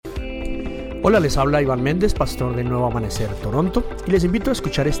Hola, les habla Iván Méndez, pastor de Nuevo Amanecer Toronto, y les invito a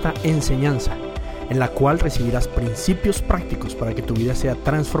escuchar esta enseñanza en la cual recibirás principios prácticos para que tu vida sea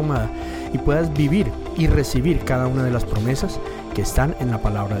transformada y puedas vivir y recibir cada una de las promesas que están en la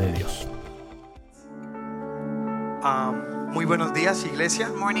palabra de Dios. Muy buenos días, iglesia.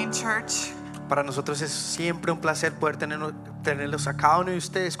 Good morning, church. Para nosotros es siempre un placer poder tenerlos a cada uno de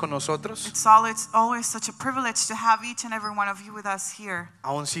ustedes con nosotros. It's always such a privilege to have each and every one of you with us here.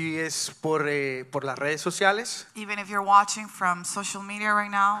 Aún si es por las redes sociales, Even if you're watching from social media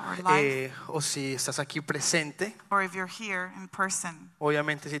right now or live, o si estás aquí presente. or if you're here in person.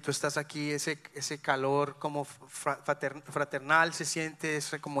 Obviamente si tú estás aquí, ese calor como fraternal se siente,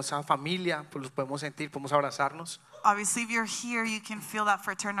 es como esa familia, pues los podemos sentir, podemos abrazarnos. Obviously, if you're here, you can feel that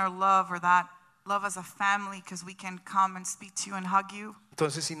fraternal love or that love as a family because we can come and speak to you and hug you.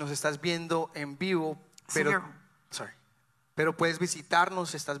 Entonces si nos estás viendo en vivo, So pero puedes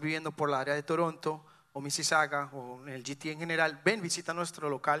visitarnos, estás viviendo por la área de Toronto o Mississauga o en el GTA en general, ven, visita nuestro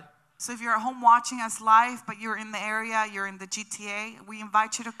local. So if you're at home watching us live, but you're in the area, you're in the GTA, we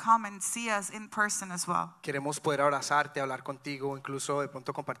invite you to come and see us in person as well. Queremos poder abrazarte, hablar contigo, incluso de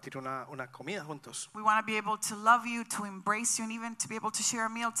pronto compartir una comida juntos. We want to be able to love you, to embrace you, and even to be able to share a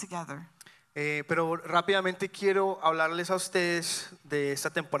meal together. Pero rápidamente quiero hablarles a ustedes de esta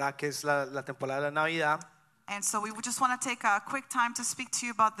temporada que es la temporada de la Navidad. And so we just want to take a quick time to speak to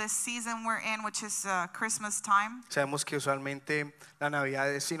you about this season we're in, which is Christmas time. Sabemos que usualmente la Navidad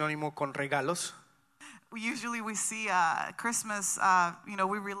es sinónimo con regalos. We see Christmas,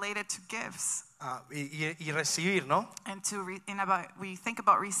 we relate it to gifts Y recibir, ¿no? and we think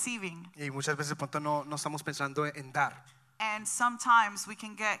about receiving. Y muchas veces de pronto no estamos pensando en dar. And sometimes we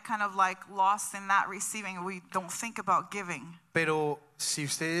can get kind of like lost in that receiving. We don't think about giving. Pero si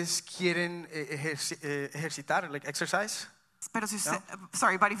ustedes quieren ejercitar, like exercise, But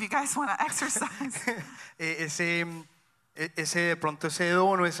if you guys want to exercise, ese de pronto ese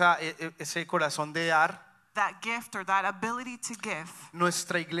don o ese corazón de dar, that gift or that ability to give,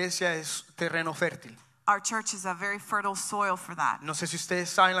 nuestra iglesia es terreno fértil. our church is a very fertile soil for that. No sé si ustedes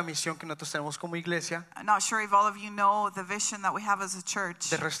saben la misión que nosotros tenemos como iglesia, I'm not sure if all of you know the vision that we have as a church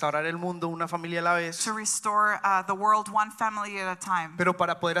de restaurar el mundo una familia a la vez. to restore the world one family at a time. Pero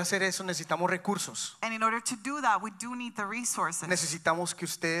para poder hacer eso necesitamos recursos. And in order to do that, we do need the resources. Necesitamos que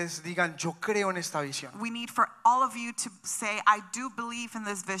ustedes digan, yo creo en esta visión. We need for all of you to say, I do believe in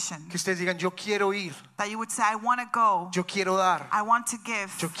this vision. Que ustedes digan, yo quiero ir, That you would say, I want to go. yo quiero dar, I want to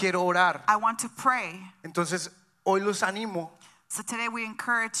give. yo quiero orar. I want to pray. Entonces hoy los animo So today we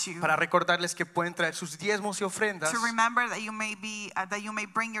encourage you para recordarles que pueden traer sus diezmos y ofrendas to remember that you may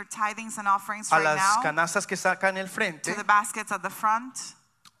bring your tithings and offerings a right las now canastas que están acá en el to frente. the baskets at the front.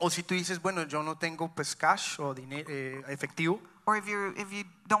 O si tú dices, bueno, yo no tengo pues cash o dinero efectivo, Or if you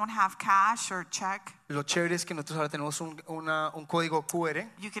don't have cash or check, lo chévere es que nosotros ahora tenemos un código QR,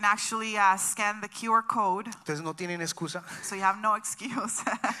 you can actually scan the QR code, entonces no tienen excusa. so you have no excuse.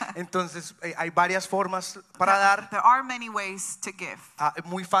 Entonces hay varias formas para dar. There are many ways to give.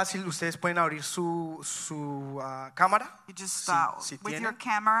 Muy fácil, ustedes pueden abrir su cámara. You just Si with tienen, your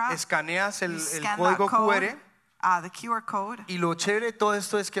camera, escaneas el scan código that code, QR. The QR code. Y lo chévere de todo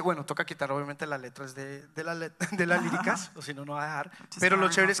esto es que, bueno, toca quitar obviamente las letras de las líricas, o si no, no va a dejar. Pero lo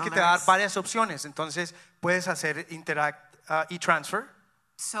chévere es que te da varias opciones. Entonces, puedes hacer Interact e-Transfer.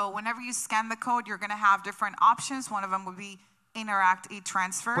 So whenever you scan the code, you're going to have different options. One of them would be Interact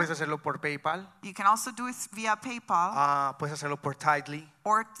e-Transfer. Puedes hacerlo por PayPal. You can also do it via PayPal Puedes hacerlo por Tidely.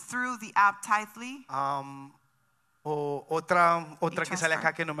 or through the app Tithely. O otra que sale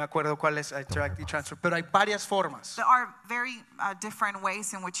acá que no me acuerdo cuál es, Interact e-Transfer. Pero hay varias formas. There are very different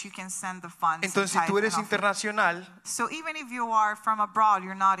ways in which you can send the funds. Entonces, si tú eres internacional, So even if you are from abroad,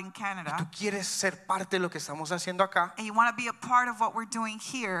 you're not in Canada, tú quieres ser parte de lo que estamos haciendo acá, and you want to be a part of what we're doing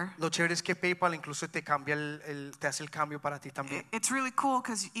here, lo chévere es que PayPal incluso te cambia te hace el cambio para ti también. it's really cool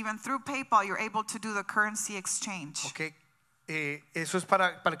because even through PayPal, you're able to do the currency exchange. Okay. Eso es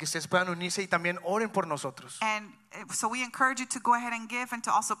para que ustedes puedan unirse y también oren por nosotros. And so we encourage you to go ahead and give and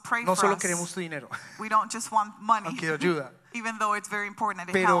to also pray No for solo us. queremos tu dinero, We don't just want money, aunque ayuda, even though it's very important and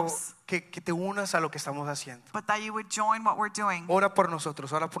it pero helps, que te unas a lo que estamos haciendo. but that you would join what we're doing. Ora por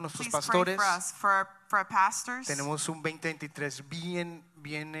nosotros, ora por nuestros Please pray pastores. for us, for our pastors. Tenemos un 2023 bien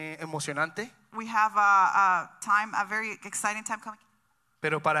emocionante, We have a very exciting time coming.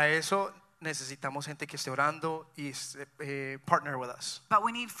 pero para eso necesitamos gente que esté orando y partner with us. But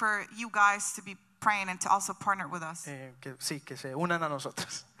we need for you guys to be praying and to also partner with us. Que se unan a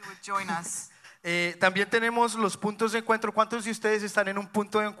nosotros. You would join us. También tenemos los puntos de encuentro. ¿Cuántos de ustedes están en un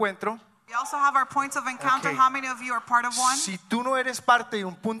punto de encuentro? We also have our points of encounter. Okay. How many of you are part of one? Si tú no eres parte de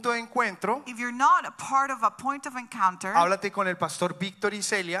un punto de encuentro, If you're not a part of a point of encounter, háblate con el pastor Víctor y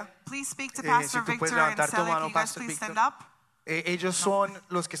Celia. please speak to Si Pastor tú puedes Victor and levantar tu Celia. mano, Can you guys Pastor please stand Victor. up? Ellos son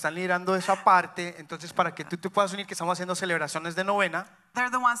los que están liderando esa parte. Entonces, para que tú te puedas unir, que estamos haciendo celebraciones de novena. They're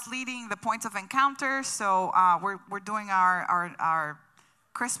the ones leading the points of encounter. So we're doing our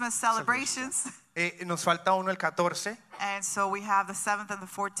Christmas celebrations. Nos falta uno el 14. And so we have the 7th and the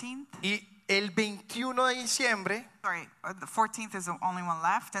 14th. Y el 21 de diciembre Sorry, the 14th is the only one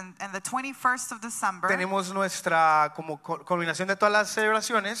left. And the 21st of December, tenemos nuestra como culminación de todas las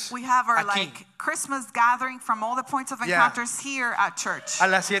celebraciones we have our aquí. like Christmas gathering from all the points of encounters here at church. A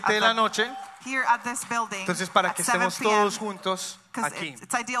las 7 de la At the- noche. Here at this building. Entonces, para at que 7 estemos p.m., todos juntos 'cause aquí.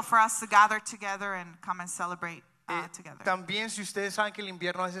 it's ideal for us to gather together and come and celebrate together. También, si ustedes saben que el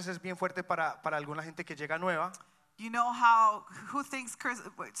invierno a veces es bien fuerte para alguna gente que llega nueva, You know how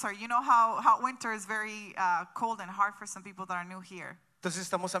winter is very cold and hard for some people that are new here. entonces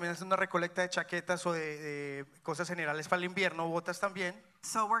estamos también haciendo una recolecta de chaquetas o de cosas generales para el invierno, botas también.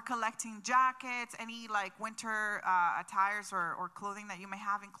 So we're collecting jackets, any like winter attires or clothing that you may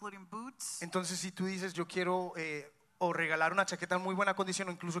have, including boots. Entonces, si tú dices yo quiero o regalar una chaqueta en muy buena condición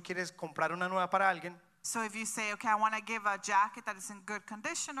o incluso quieres comprar una nueva para alguien, So if you say, okay, I want to give a jacket that is in good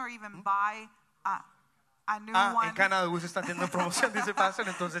condition, or even buy a new one. en Canada Goose están haciendo promoción, dice Pastor,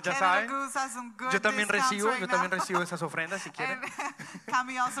 entonces ya Canada saben. Goose has some good Yo también discounts right now. recibo esas ofrendas si quieren. And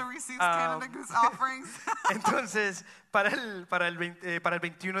Cami also receives Canada Goose offerings. Entonces, para el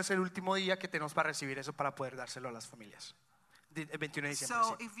 21 es el último día que tenemos para recibir eso para poder dárselo a las familias. El 21 de diciembre.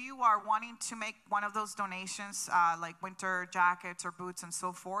 So Sí. if you are wanting to make one of those donations, like winter jackets or boots and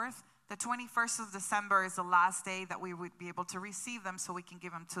so forth, the 21st of December is the last day that we would be able to receive them, so we can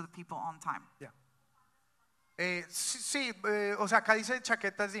give them to the people on time. Yeah. Sí, o sea, acá dice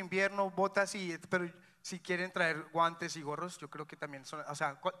chaquetas de invierno, botas, pero si quieren traer guantes y gorros, yo creo que también son, o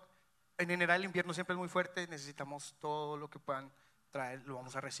sea, en general el invierno siempre es muy fuerte, necesitamos todo lo que puedan traer, lo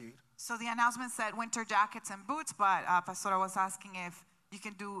vamos a recibir. So the announcement said winter jackets and boots, but Pastora was asking if you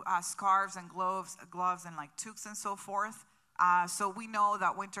can do scarves and gloves and like toques and so forth. So we know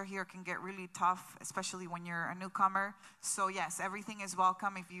that winter here can get really tough, especially when you're a newcomer. So yes, everything is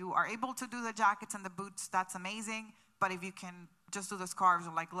welcome. If you are able to do the jackets and the boots, that's amazing. But if you can just do the scarves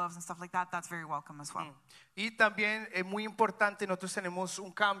or like gloves and stuff like that, that's very welcome as well. Y también es muy importante, nosotros tenemos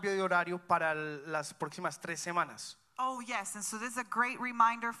un cambio de horario para las próximas 3 semanas. Oh yes, and so this is a great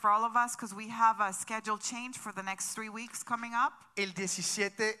reminder for all of us because we have a schedule change for the next 3 weeks coming up. El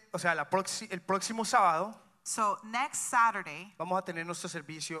 17, o sea, el próximo sábado, So next Saturday, vamos a tener nuestro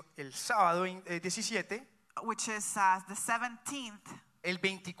servicio el sábado 17, which is the 17th, el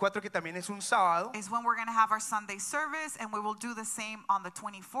 24 que también es un sábado, is when we're going to have our Sunday service, and we will do the same on the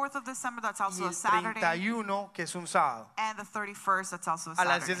 24th of December. That's y also a el Saturday. 31 que es un sábado. And the 31st, that's also a A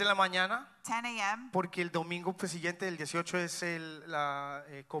las 10 Saturday. de la mañana, 10 a.m. porque el domingo pues, siguiente, el 18, es la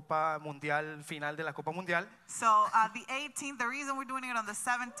Copa Mundial, final de la Copa Mundial. So the 18th, the reason we're doing it on the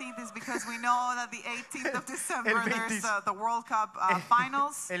 17th is because we know that the 18th of December, there's the World Cup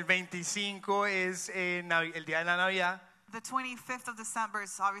finals. El 25 es el día de la Navidad The 25th of December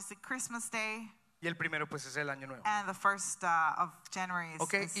is obviously Christmas Day. y el primero pues es el año nuevo. And the 1st of January is,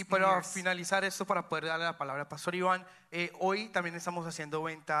 Okay, is y New para Year's. finalizar esto, para poder darle la palabra al Pastor Iván, hoy también estamos haciendo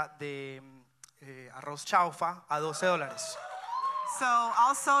venta de arroz chaufa a $12. So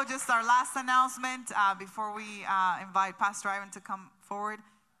also just our last announcement before we invite Pastor Ivan to come forward.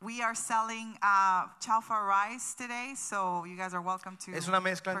 We are selling chaufa rice today, so you guys are welcome to Es una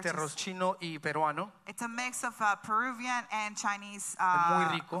mezcla entre purchase. arroz chino y peruano, It's a mix of Peruvian and Chinese muy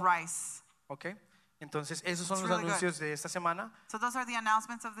rico. rice. ¿ok? Entonces esos son It's los really good. anuncios de esta semana. So those are the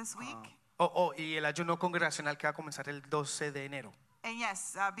announcements of this week. Y el ayuno congregacional que va a comenzar el 12 de enero. And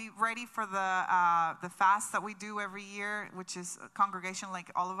yes, be ready for the fast that we do every year, which is a congregation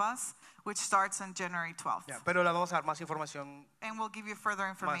like all of us, which starts on January 12th. Ya, pero le vamos a dar más información And we'll give you further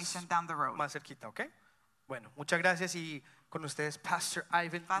information down the road. más cerquita, ¿ok? Bueno, muchas gracias y con ustedes Pastor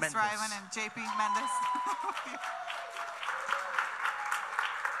Ivan Pastor Mendes. Ivan and JP Mendes.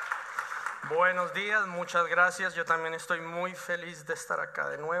 Buenos días, muchas gracias. Yo también estoy muy feliz de estar acá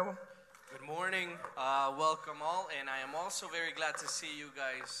de nuevo. Good morning, welcome all, and I am also very glad to see you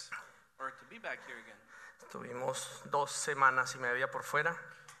guys, or to be back here again. Estuvimos 2 semanas y media por fuera.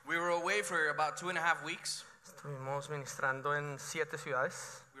 We were away for about 2.5 weeks. Estuvimos ministrando en 7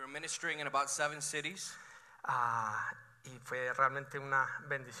 ciudades. We were ministering in about 7 cities, Y fue realmente una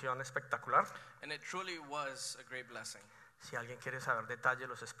bendición espectacular. and it truly was a great blessing. Si alguien quiere saber detalles,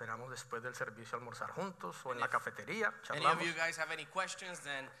 los esperamos después del servicio a almorzar juntos o en la cafetería. Any of Charlamos. you guys have any questions,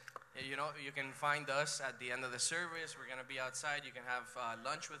 then You know, you can find us at the end of the service. We're going to be outside. You can have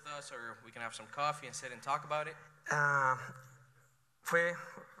lunch with us, or we can have some coffee and sit and talk about it.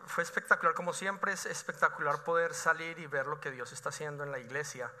 Fue espectacular, como siempre es espectacular poder salir y ver lo que Dios está haciendo en la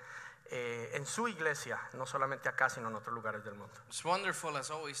iglesia, en su iglesia, no solamente acá, sino en otros lugares del mundo. It's wonderful, as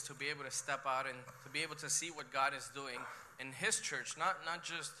always, to be able to step out and to be able to see what God is doing in His church, not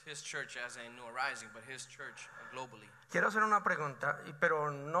just His church as a New Rising, but His church globally. Quiero hacer una pregunta, pero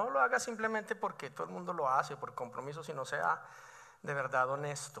no lo haga simplemente porque todo el mundo lo hace, por compromiso, sino sea de verdad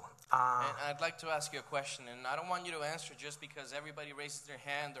honesto. And I'd like to ask you a question, and I don't want you to answer just because everybody raises their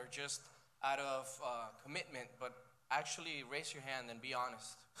hand or just out of commitment, but actually raise your hand and be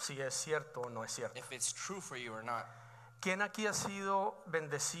honest. Si es cierto o no es cierto. If it's true for you or not. ¿Quién aquí ha sido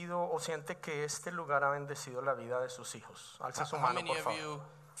bendecido o siente que este lugar ha bendecido la vida de sus hijos? Alza su How mano, many por of favor. you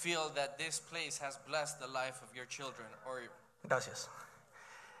feel that this place has blessed the life of your children? Or Gracias.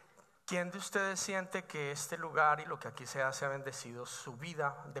 ¿Quién de ustedes siente que este lugar y lo que aquí se hace ha bendecido su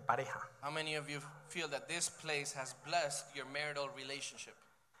vida de pareja? how many of you feel that this place has blessed your marital relationship?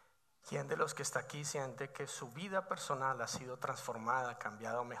 ¿Quién de los que está aquí siente que su vida personal ha sido transformada,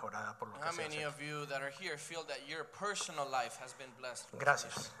 cambiada o mejorada por lo que How se many hace? of you that are here feel that your personal life has been blessed?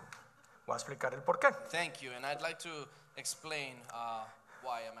 Gracias. Voy a explicar el por qué. Thank you, and I'd like to explain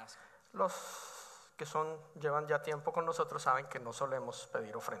why I'm asking. Los que llevan ya tiempo con nosotros saben que no solemos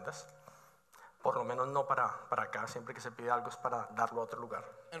pedir ofrendas. Por lo menos no para acá. Siempre que se pide algo es para darlo a otro lugar.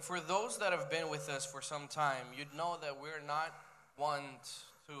 And for those that have been with us for some time, you'd know that we're not one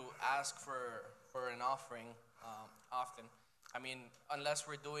to ask for an offering often. I mean, unless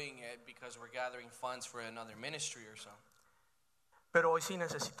we're doing it because we're gathering funds for another ministry or so. Pero hoy sí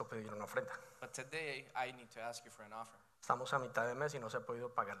necesito pedir una ofrenda. But today, I need to ask you for an offering. Estamos a mitad de mes y no se ha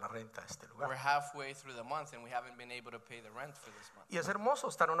podido pagar la renta de este We're lugar. halfway through the month and we haven't been able to pay the rent for this month. Y es hermoso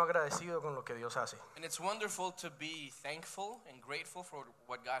estar uno agradecido con lo que Dios hace. And it's wonderful to be thankful and grateful for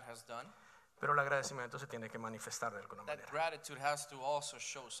what God has done. Pero el agradecimiento se tiene que manifestar de alguna That manera. gratitude has to also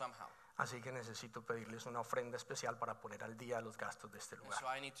show somehow. Así que necesito pedirles una ofrenda especial para poner al día los gastos de este And lugar. so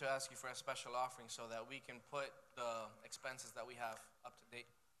I need to ask you for a special offering so that we can put the expenses that we have up to date.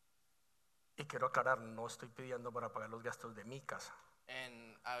 Y quiero aclarar, no estoy pidiendo para pagar los gastos de mi casa.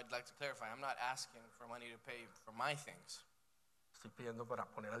 And I would like to clarify, I'm not asking for money to pay for my things. Estoy pidiendo para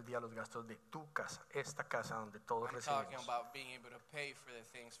poner al día los gastos de tu casa, esta casa donde todos I'm talking recibimos. about being able to pay for the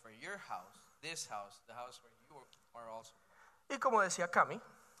things for your house, this house, the house where you are also. Y como decía Cami,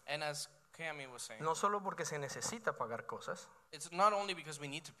 And as Cami was saying, no solo porque se necesita pagar cosas, it's not only because we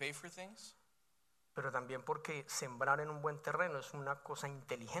need to pay for things, pero también porque sembrar en un buen terreno es una cosa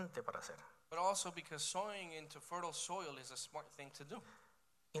inteligente para hacer. but also because sowing into fertile soil is a smart thing to do.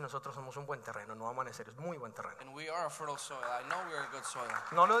 Y nosotros somos un buen terreno, no Amanecer es muy buen terreno. And we are a fertile soil. I know we're a good soil.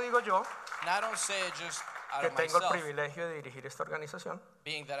 No lo digo yo, And I don't say it just out que of tengo el myself, privilegio de dirigir esta organización.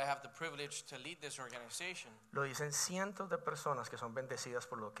 being that I have the privilege to lead this organization, Lo dicen cientos de personas que son bendecidas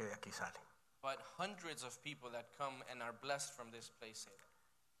por lo que de aquí sale. but hundreds of people that come and are blessed from this place say that.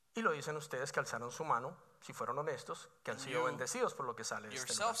 Y lo dicen ustedes que alzaron su mano, si fueron honestos, que han sido You bendecidos por lo que sale de este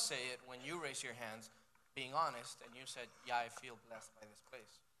Yourself lugar. say it when you raise your hands, being honest, and you said, yeah, I feel blessed by this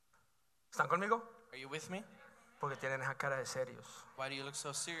place. ¿Están conmigo? Are you with me? Porque tienen esa cara de serios. Why do you look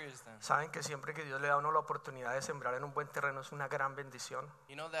so serious then? Saben que siempre que Dios le da a uno la oportunidad de sembrar en un buen terreno es una gran bendición.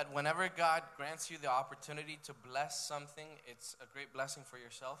 You know that whenever God grants you the opportunity to bless something, it's a great blessing for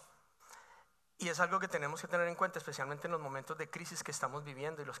yourself. Y es algo que tenemos que tener en cuenta, especialmente en los momentos de crisis que estamos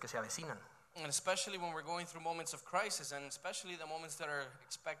viviendo y los que se avecinan. And especially when we're going through moments of crisis, and especially the moments that are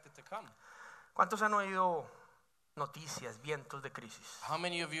expected to come. ¿Cuántos han oído noticias, vientos de crisis? How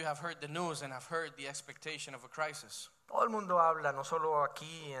many of you have heard the news and have heard the expectation of a crisis? Todo el mundo habla, no solo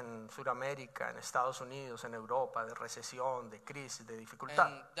aquí en Sudamérica, en Estados Unidos, en Europa, de recesión, de crisis, de dificultad.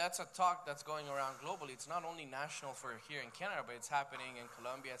 And that's a talk that's going around globally. It's not only national for here in Canada, but it's happening in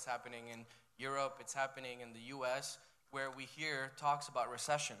Colombia, it's happening in Europe, it's happening in the US, where we hear talks about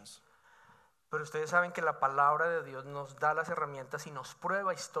recessions. Pero ustedes saben que la palabra de Dios nos da las herramientas y nos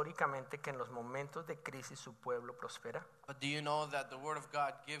prueba históricamente que en los momentos de crisis su pueblo prospera. But do you know that the Word of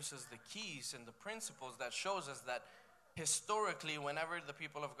God gives us the keys and the principles that shows us that historically, whenever the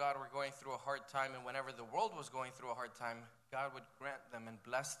people of God were going through a hard time and whenever the world was going through a hard time, God would grant them and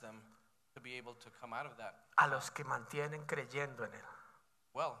bless them to be able to come out of that A los que mantienen creyendo en Él.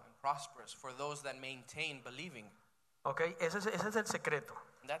 well and prosperous, for those that maintain believing. ¿Ok? Ese es el secreto.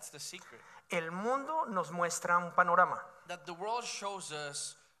 And that's the secret. El mundo nos muestra un panorama. That the world shows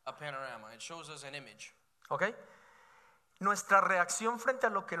us a panorama. It shows us an image. ¿Ok? Nuestra reacción frente a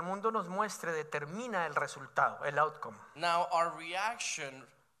lo que el mundo nos muestre determina el resultado, el outcome. Now, our reaction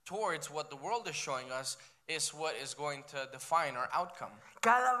towards what the world is showing us is what is going to define our outcome.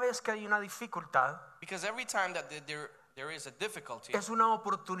 Cada vez que hay una dificultad, Because every time that there is a difficulty, es una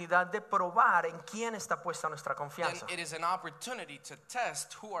oportunidad de probar en quién está puesta nuestra then confianza. it is an opportunity to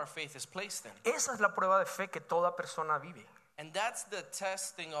test who our faith is placed in. Esa es la prueba de fe que toda persona vive. And that's the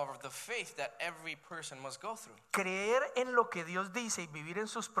testing of the faith that every person must go through. Creer en lo que Dios dice y vivir en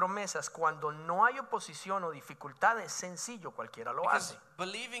sus promesas cuando no hay oposición o dificultad es sencillo, cualquiera lo Because hace.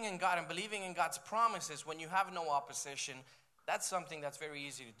 believing in God and believing in God's promises when you have no opposition, that's something that's very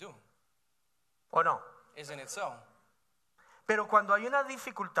easy to do. ¿O no? Isn't it so? Pero cuando hay una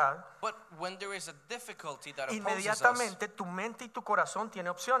dificultad, But when there is a difficulty that opposes us, inmediatamente tu mente y tu corazón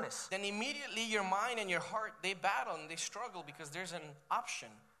tienen opciones. then immediately your mind and your heart, they battle and they struggle because there's an option.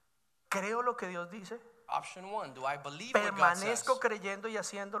 ¿Creo lo que Dios dice? Option one, do I believe what God says? ¿Permanezco creyendo y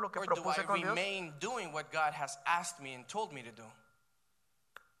haciendo lo que Or do I propuse con Dios? remain doing what God has asked me and told me to do?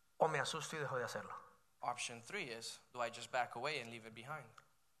 ¿O me asusto y dejo de hacerlo? Option three is, do I just back away and leave it behind?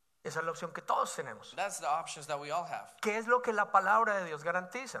 Esa es la opción que todos tenemos. That's the options that we all have. ¿Qué es lo que la palabra de Dios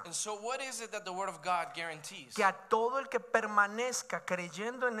garantiza? And so what is it that the Word of God guarantees? Que a todo el que permanezca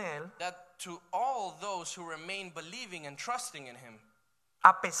creyendo en Él, That to all those who remain believing and trusting in Him,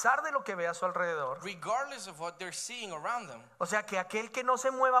 a pesar de lo que ve a su alrededor, regardless of what they're seeing around them, o sea, que aquel que no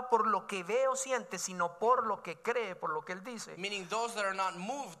se mueva por lo que ve o siente, sino por lo que cree, por lo que Él dice, meaning those that are not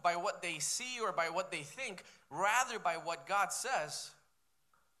moved by what they see or by what they think, rather by what God says,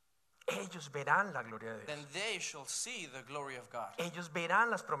 ellos verán la gloria de Dios. then they shall see the glory of God. Ellos verán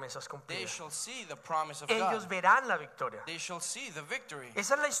las promesas They cumplidas. shall see the promise of Ellos God. verán la victoria. They shall see the victory.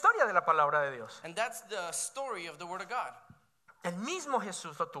 Esa es la historia de la palabra de Dios. And that's the story of the Word of God. El mismo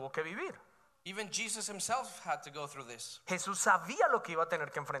Jesús lo tuvo que vivir. Even Jesus himself had to go through this. Jesús sabía lo que iba a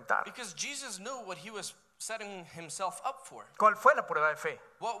tener que enfrentar. Because Jesus knew what he was setting himself up for. ¿Cuál fue la prueba de fe?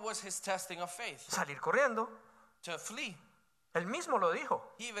 What was his testing of faith? Salir corriendo. To flee. Él mismo lo dijo.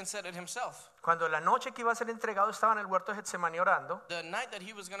 He even said it himself. Cuando la noche que iba a ser entregado estaba en el huerto de Getsemaní orando, The night that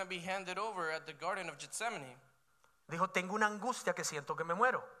he was going to be handed over at the Garden of Gethsemane, dijo, tengo una angustia que siento que me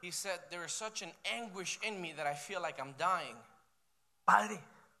muero. he said, there is such an anguish in me that I feel like I'm dying. Padre,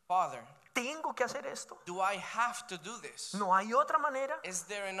 Father, tengo que hacer esto. do I have to do this? No hay otra manera. Is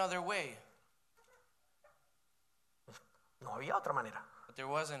there another way? No había otra manera. But there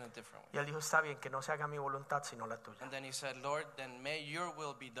wasn't a different way. Y él dijo, está bien, que no se haga mi voluntad sino la tuya. And then he said, Lord, then may your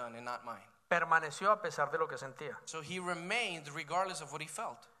will be done and not mine. Permaneció a pesar de lo que sentía. So he remained regardless of what he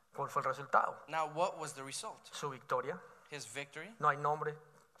felt. ¿Cuál fue el resultado? Now, what was the result? Su victoria. His victory. No hay nombre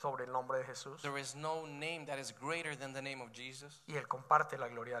sobre el nombre de Jesús. There is no name that is greater than the name of Jesus, Y él comparte la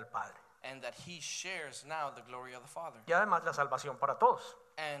gloria del Padre. and that he shares now the glory of the Father. Y además la salvación para todos.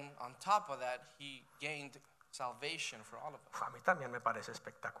 And on top of that, he gained salvation for all of us. A mí también me parece And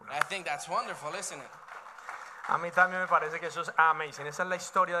espectacular. I think that's wonderful, isn't it? A mí también me parece que eso es amazing. Esa es la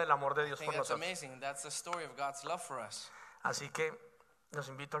historia del amor de I Dios think por that's nosotros. amazing. That's the story of God's love for us. Así que los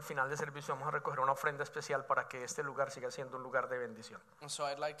invito al final del servicio. Vamos a recoger una ofrenda especial para que este lugar siga siendo un lugar de bendición. And so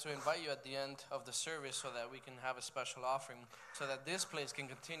I'd like to invite you at the end of the service so that we can have a special offering, so that this place can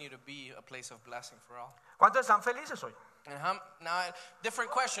continue to be a place of blessing for all. ¿Cuántos están felices hoy? And now,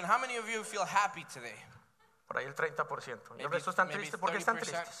 different question. How many of you feel happy today? Por ahí el 30%. Y el resto están tristes porque están 30%.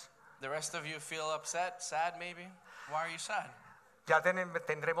 tristes. The rest of you feel upset, sad maybe? Why are you sad? Ya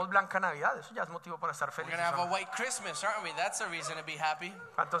tendremos Blanca Navidad. Eso ya es motivo para estar We're felices. going to have ¿o a no? white Christmas, aren't we? That's a reason to be happy.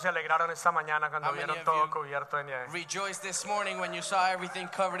 ¿Cuántos se alegraron esta mañana cuando How many vieron of todo you cubierto de nieve? Rejoice this morning when you saw everything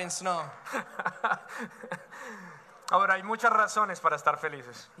covered in snow. Ahora, hay muchas razones para estar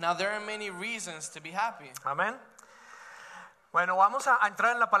felices. Now, there are many reasons to be happy. Amén. Bueno, vamos a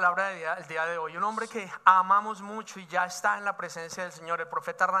entrar en la palabra del día de hoy. Un hombre que amamos mucho y ya está en la presencia del Señor. El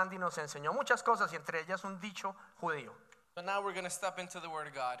profeta Randy nos enseñó muchas cosas y entre ellas un dicho judío. So now we're going to step into the Word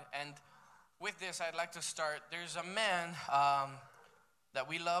of God. And with this, I'd like to start. There's a man that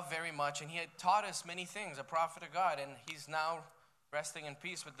we love very much, and he had taught us many things, a prophet of God, and he's now resting in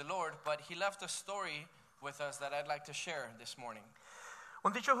peace with the Lord. But he left a story with us that I'd like to share this morning.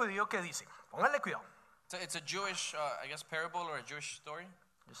 Un dicho judío que dice, póngale cuidado. So it's a Jewish, I guess, parable or a Jewish story.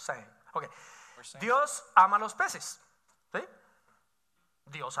 Just saying. Okay. Or saying. Dios ama los peces. ¿Sí?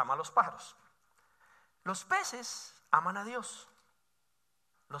 Dios ama los pájaros. Los peces aman a Dios.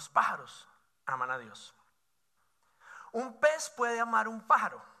 Los pájaros aman a Dios. Un pez puede amar un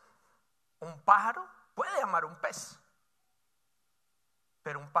pájaro. Un pájaro puede amar un pez.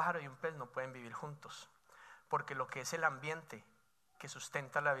 Pero un pájaro y un pez no pueden vivir juntos. Porque lo que es el ambiente que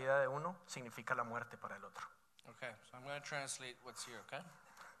sustenta la vida de uno significa la muerte para el otro. Okay, so I'm going to translate what's here, okay?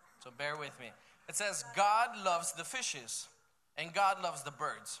 So bear with me. It says, God loves the fishes, And God loves the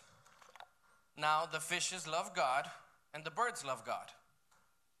birds. Now the fishes love God, and the birds love God.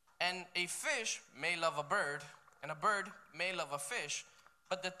 And a fish may love a bird, and a bird may love a fish,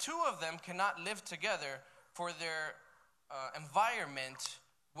 but the two of them cannot live together, for their environment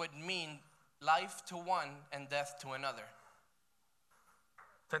would mean life to one and death to another.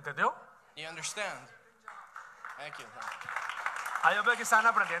 ¿Se entendió? You understand? Thank you. Ahí yo veo que están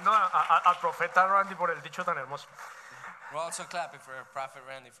aprendiendo al profeta Randy por el dicho tan hermoso. We're also clapping for Prophet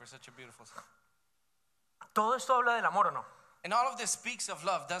Randy for such a beautiful song. Todo esto habla del amor, ¿o no? And all of this speaks of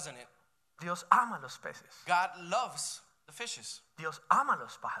love, doesn't it? Dios ama los peces. God loves the fishes. Dios ama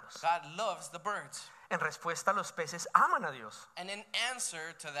los pájaros. God loves the birds. En respuesta, los peces aman a Dios. And in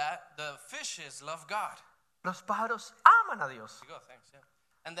answer to that, the fishes love God. Los pájaros aman a Dios. You go, thanks, yeah.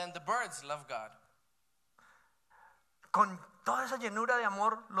 And then the birds love God. Con toda esa llenura de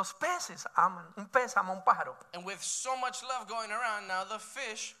amor, los peces aman. Un pez ama a un pájaro. And with so much love going around, now the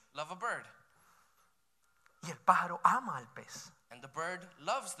fish love a bird. Y el pájaro ama al pez. And the bird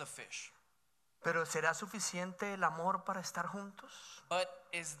loves the fish. Pero ¿será suficiente el amor para estar juntos? But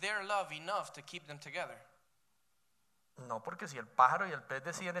is their love enough to keep them together? No, porque si el pájaro y el pez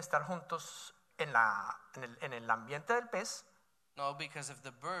deciden estar juntos en el ambiente del pez, No, because if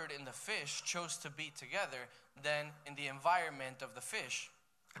the bird and the fish chose to be together, then in the environment of the fish,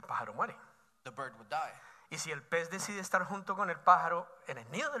 el pájaro muere. the bird would die. Y si el pez decide estar junto con el pájaro en el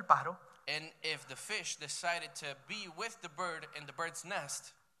nido del pájaro, And if the fish decided to be with the bird in the bird's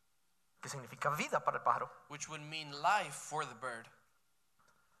nest, que significa vida para el pájaro, which would mean life for the bird,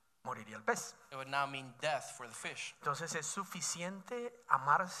 moriría el pez. it would now mean death for the fish. Entonces, ¿es suficiente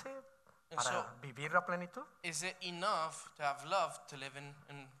amarse para So- vivir la plenitud? Is it enough to have love to live in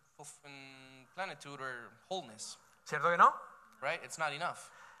plenitude or wholeness? ¿Cierto que no? Right? It's not enough.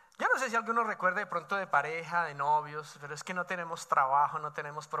 Yo no sé si alguno recuerde de pronto de pareja, de novios, pero es que no tenemos trabajo, no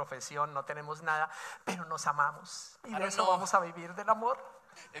tenemos profesión, no tenemos nada, pero nos amamos. Y I de don't eso know. vamos a vivir del amor.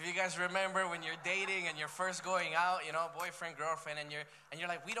 If you guys remember when you're dating and you're first going out, you know, boyfriend, girlfriend, and you're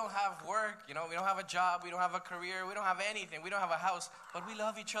like, we don't have work, you know, we don't have a job, we don't have a career, we don't have anything, we don't have a house, but we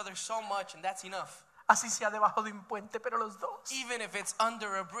love each other so much, and that's enough. Así sea debajo de un puente, pero los dos. Even if it's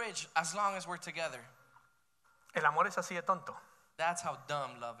under a bridge, as long as we're together. El amor es así de tonto. That's how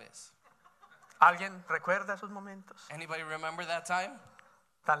dumb love is. ¿Alguien recuerda esos momentos? Anybody remember that time?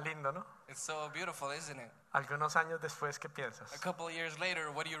 Tan lindo, ¿no? It's so beautiful, isn't it? Algunos años después, ¿qué piensas? A couple of years later,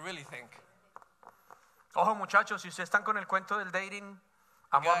 what do you really think? Ojo, muchachos, si ustedes están con el cuento del dating,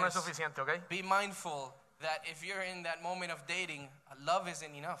 amor no es Guys, suficiente, ¿ok? Be mindful that if you're in that moment of dating, love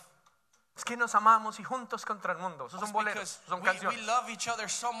isn't enough. Es que nos amamos y juntos contra el mundo. Esos son It's boleros, because son we canciones. love each other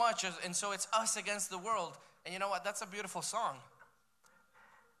so much, and so it's us against the world. And you know what? That's a beautiful song.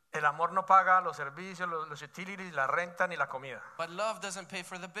 El amor no paga los servicios, los utilities, la renta ni la comida. But love doesn't pay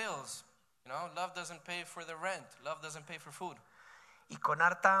for the bills. You know, love doesn't pay for the rent. Love doesn't pay for food. Y con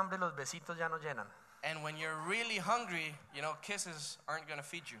harta hambre los besitos ya no llenan. And when you're really hungry, you know, kisses aren't going to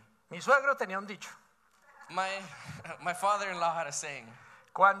feed you. Mi suegro tenía un dicho. My father-in-law had a saying.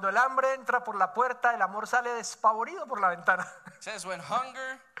 Cuando el hambre entra por la puerta, el amor sale despavorido por la ventana. It says, when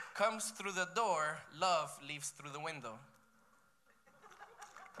hunger comes through the door, love leaves through the window.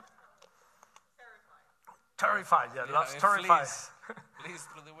 Terrified, yeah, You love's know, it terrified. flees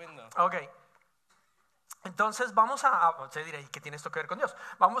through the window. Ok. Entonces vamos usted dirá, ¿y qué tiene esto que ver con Dios?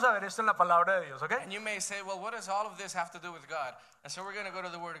 Vamos a ver esto en la palabra de Dios, ¿ok? And you may say, well, what does all of this have to do with God? And so we're going to go to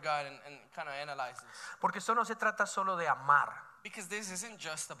the Word of God and kind of analyze this. Porque esto no se trata solo de amar, Because this isn't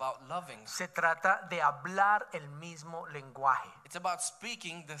just about loving. se trata de hablar el mismo lenguaje It's about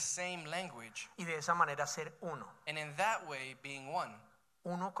speaking the same language. y de esa manera ser uno. And in that way, being one.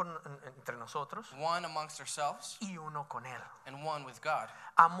 Uno entre nosotros One amongst ourselves y uno con Él. and one with God.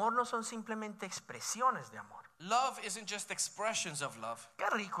 Amor no son simplemente expresiones de amor. Love isn't just expressions of love. Qué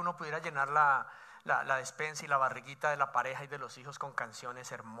rico uno pudiera llenar la despensa y la barriguita de la pareja y de los hijos con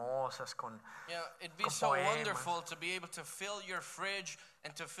canciones hermosas, con You know, it'd be Con so poemas. wonderful to be able to fill your fridge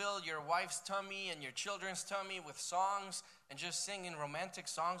and to fill your wife's tummy and your children's tummy with songs and just singing romantic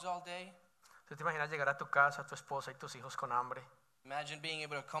songs all day. ¿Tú te imaginas llegar a tu casa, tu esposa y tus hijos con hambre? Imagine being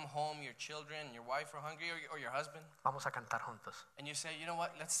able to come home, your children, your wife are hungry, or your husband, Vamos a cantar juntos. and you say, you know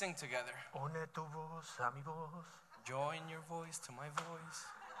what, let's sing together. Une tu voz a mi voz. Join your voice to my voice.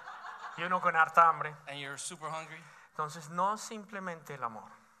 Y uno con harta hambre. And you're super hungry. Entonces no simplemente el amor,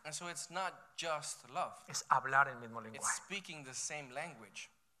 And so it's not just love. es hablar el mismo It's lenguaje. speaking the same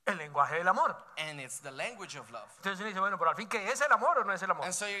language. El lenguaje del amor. And it's the language of love. Entonces uno dice, bueno, pero al fin, ¿qué es el amor o no es el amor?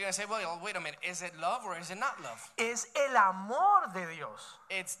 And so you're going to say, well, wait a minute, is it love or is it not love? Es el amor de Dios.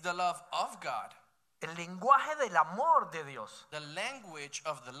 It's the love of God. El lenguaje del amor de Dios. The language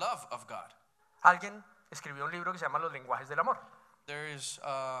of the love of God. Alguien escribió un libro que se llama Los lenguajes del amor. There is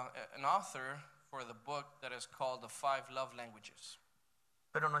an author for the book that is called The 5 Love Languages.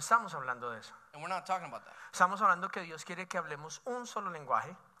 Pero no estamos hablando de eso. And we're not talking about that. Estamos hablando que Dios quiere que hablemos un solo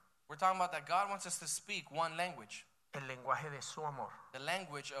lenguaje, We're talking about that God wants us to speak one language, el lenguaje de su amor. the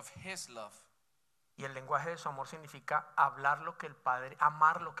language of His love. Y el lenguaje de su amor significa hablar lo que el Padre,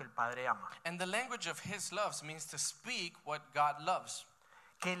 amar lo que el Padre ama. And the language of His love means to speak what God loves.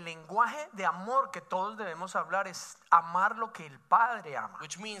 Que el lenguaje de amor que todos debemos hablar es amar lo que el Padre ama.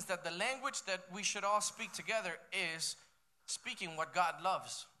 Which means that the language that we should all speak together is speaking what God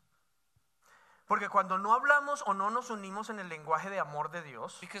loves. Porque cuando no hablamos o no nos unimos en el lenguaje de amor de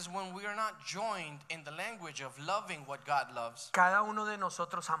Dios, Because when we are not joined in the language of loving what God loves, cada uno de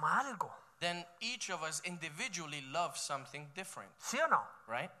nosotros ama algo. then each of us individually loves something different, ¿Sí o no?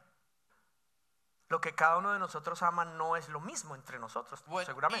 right? Lo que cada uno de nosotros ama no es lo mismo entre nosotros, What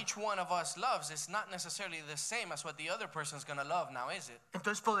seguramente. each one of us loves is not necessarily the same as what the other person's going to love, now is it?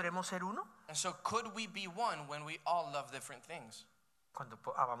 Entonces, ¿podremos ser uno And so could we be one when we all love different things? cuando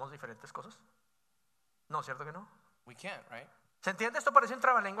amamos diferentes cosas? No, ¿cierto que no? We can't, right? ¿Se entiende? Esto parece un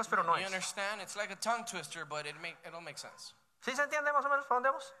trabalenguas, pero no You es. understand? It's like a tongue twister, but it'll make sense. ¿Sí se entiende más o menos para dónde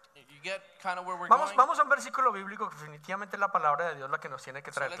vamos? You get kind of where we're Vamos, going? vamos a un versículo bíblico que definitivamente es la palabra de Dios la que nos tiene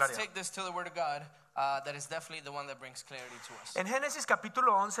que So traer let's claridad. take this to the Word of God. That is definitely the one that brings clarity to us. En Génesis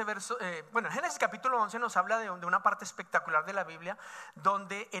capítulo 11, en Génesis capítulo 11 nos habla de una parte espectacular de la Biblia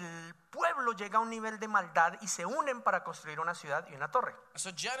donde el pueblo llega a un nivel de maldad y se unen para construir una ciudad y una torre.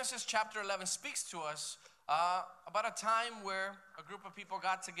 So Genesis chapter 11 speaks to us about a time where a group of people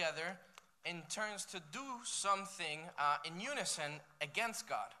got together in turns to do something in unison against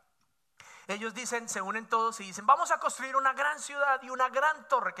God. Ellos dicen, se unen todos y dicen, vamos a construir una gran ciudad y una gran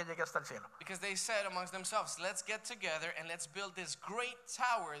torre que llegue hasta el cielo. Because they said amongst themselves, let's get together and let's build this great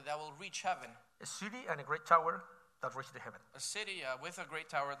tower that will reach heaven. A city and a great tower that reach the heaven. A city with a great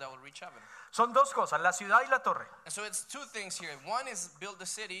tower that will reach heaven. Son dos cosas, la ciudad y la torre. And so it's two things here. One is build the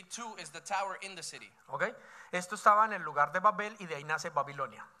city. Two is the tower in the city. ¿Ok? Esto estaba en el lugar de Babel y de ahí nace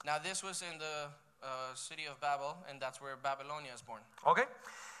Babilonia. Now this was in the city of Babel, and that's where Babylonia is born. ¿Ok?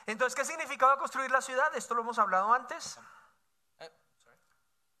 Entonces, ¿qué significaba construir la ciudad? Esto lo hemos hablado antes. Sorry.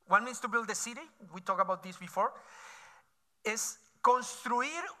 What means to build a city? We talked about this before. Es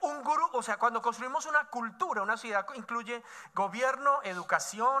construir un grupo, o sea, cuando construimos una cultura, una ciudad incluye gobierno,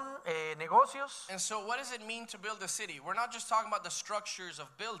 educación, negocios. And so what does it mean to build a city? We're not just talking about the structures of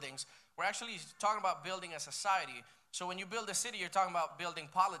buildings. We're actually talking about building a society. So when you build a city, you're talking about building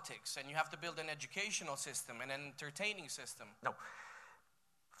politics, and you have to build an educational system and an entertaining system. No.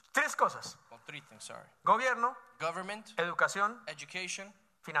 Tres cosas: Well, three things, sorry. gobierno, Government, educación, education,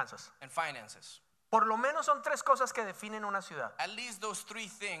 finanzas. and finances. Por lo menos son tres cosas que definen una ciudad: At least those three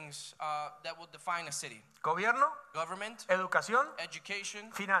things that will define a city. gobierno, Government, educación, education,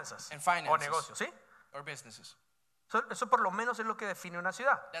 finanzas And finances. o negocios, ¿sí? or businesses. Eso por lo menos es lo que define una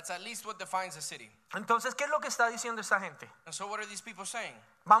ciudad. That's at least what defines a city. Entonces, ¿qué es lo que está diciendo esta gente? And so what are these people saying?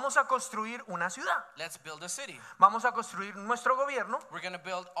 Vamos a construir una ciudad. Let's build a city. Vamos a construir nuestro gobierno, We're going to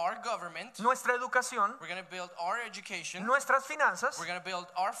build our government. nuestra educación, We're going to build our education. nuestras finanzas We're going to build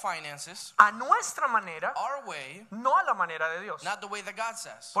our finances a nuestra manera, our way, no a la manera de Dios. not the way that God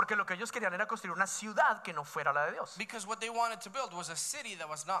says. Porque lo que ellos querían era construir una ciudad que no fuera la de Dios. Because what they wanted to build was a city that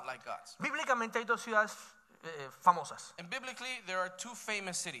was not like God's. Bíblicamente hay dos ciudades famosas: And biblically, there are two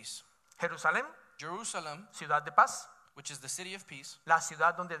famous cities. Jerusalén, Jerusalem, ciudad de paz, which is the city of peace, la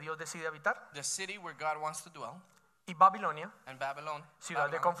ciudad donde Dios decide habitar, the city where God wants to dwell, y Babilonia, and Babylon, ciudad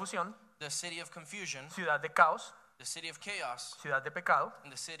de confusión, the city of confusion, ciudad de caos, the city of chaos, ciudad de pecado,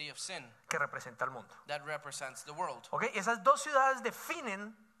 and the city of sin que representa al mundo. that represents the world. ¿Ok? Esas dos ciudades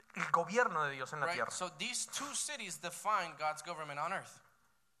definen el gobierno de Dios en la Right? tierra. So these two cities define God's government on earth.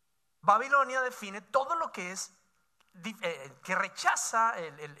 Babilonia define todo lo que es que rechaza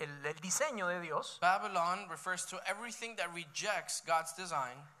el diseño de Dios. Babylon refers to everything that rejects God's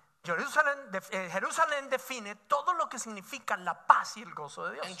design. Jerusalén define todo lo que significa la paz y el gozo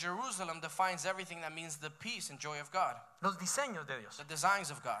de And Dios, Jerusalem defines everything that means the peace and joy of God, los diseños de Dios. the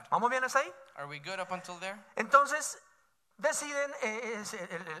designs of God. ¿Vamos bien hasta ahí? Are we good up until there? Entonces deciden,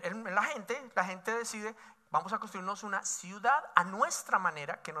 la gente decide, vamos a construirnos una ciudad a nuestra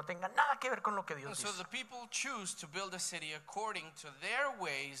manera que no tenga nada que ver con lo que And Dios so dice. the people choose to build a city according to their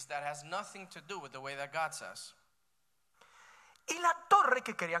ways that has nothing to do with the way that God says. Y la torre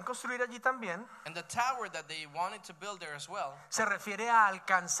que querían construir allí también And the tower that they wanted to build there as well se refiere a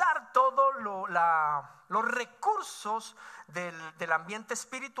alcanzar todos los recursos del ambiente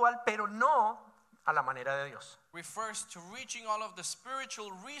espiritual, pero no a la manera de Dios. refers to reaching all of the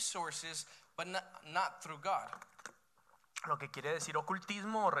spiritual resources, but not through God, Lo que quiere decir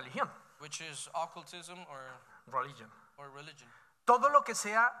ocultismo o religión. which is occultism Religion. or religion. Todo lo que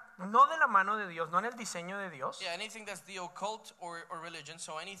sea no de la mano de Dios, no en el diseño de Dios, Yeah, anything that's the occult or religion,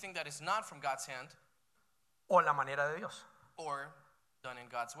 so anything that is not from God's hand o la manera de Dios. or done in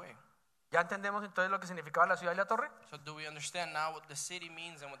God's way. ¿Ya entendemos entonces lo que significaba la ciudad y la torre? So do we understand now what the city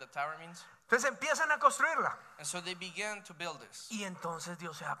means and what the tower means? Entonces empiezan a construirla. And so they began to build this. Y entonces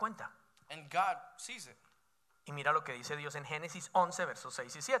Dios se da cuenta. And God sees it. Y mira lo que dice Dios en Génesis 11, versos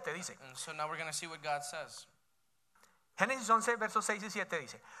 6 y 7. Dice, And so now we're going to see what God says. Génesis 11, versos 6 y 7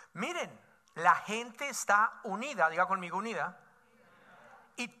 dice, miren, la gente está unida, diga conmigo unida,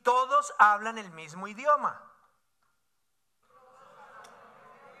 y todos hablan el mismo idioma.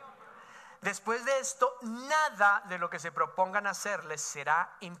 Después de esto, nada de lo que se propongan hacer les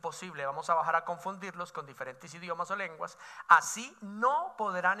será imposible. Vamos a bajar a confundirlos con diferentes idiomas o lenguas. Así no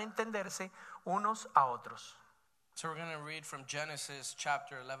podrán entenderse unos a otros. So we're going to read from Genesis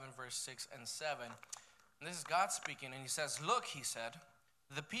chapter 11, verse 6 and 7. And this is God speaking, and he says, look, he said,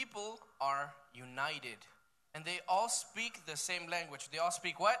 the people are united, and they all speak the same language. They all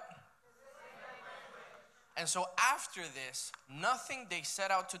speak what? And so after this, nothing they set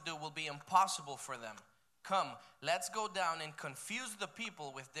out to do will be impossible for them. Come, let's go down and confuse the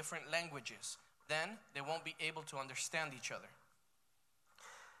people with different languages. Then they won't be able to understand each other.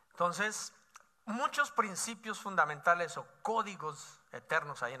 Entonces, muchos principios fundamentales o códigos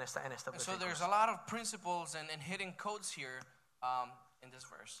eternos hay en esta And so versículo. there's a lot of principles and hidden codes here in this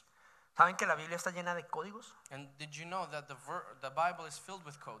verse. ¿Saben que la Biblia está llena de códigos? And did you know that the Bible is filled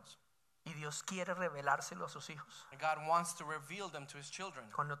with codes? Y Dios quiere revelárselo a sus hijos. And God wants to reveal them to his children.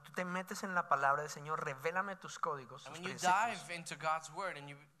 Cuando tú te metes en la palabra del Señor, revélame tus códigos, And tus when you principios. dive into God's word and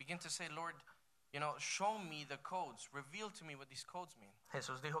you begin to say, Lord, show me the codes, reveal to me what these codes mean.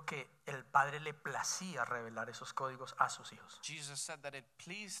 Jesús dijo que el Padre le placía revelar esos códigos a sus hijos. Jesus said that it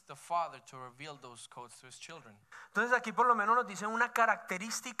pleased the Father to reveal those codes to his children. Entonces aquí por lo menos nos dice una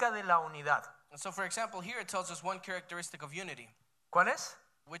característica de la unidad. And so, for example, here it tells us one characteristic of unity. ¿Cuál es?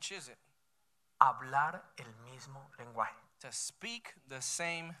 Which is it? Hablar el mismo lenguaje. To speak the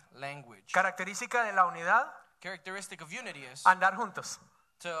same language. Característica de la unidad, Characteristic of unity is andar juntos,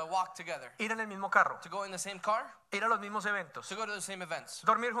 to walk together, ir en el mismo carro, to go in the same car, ir a los mismos eventos, to go to the same events,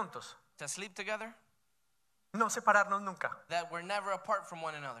 dormir juntos, to sleep together, no separarnos nunca, that we're never apart from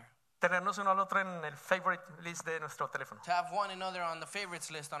one another, tenernos uno al otro en el favorite list de nuestro teléfono. to have one another on the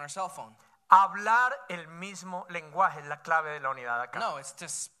favorites list on our cell phone. Hablar el mismo lenguaje es la clave de la unidad acá. No, it's to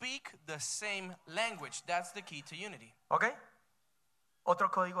speak the same language. That's the key to unity. ¿Ok?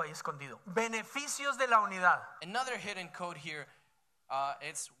 Otro código ahí escondido. Beneficios de la unidad. Another hidden code here,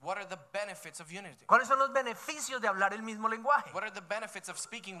 it's what are the benefits of unity? ¿Cuáles son los beneficios de hablar el mismo lenguaje? What are the benefits of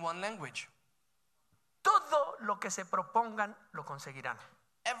speaking one language? Todo lo que se propongan lo conseguirán.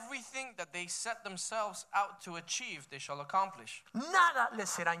 Everything that they set themselves out to achieve, they shall accomplish. Nada les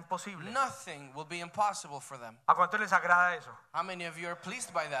será imposible. Nothing will be impossible for them. ¿A cuánto les agrada eso? How many of you are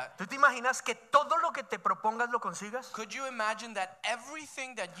pleased by that? ¿Tú te imaginas que todo lo que te propongas lo consigas? Could you imagine that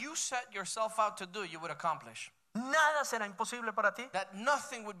everything that you set yourself out to do, you would accomplish? Nada será imposible para ti. That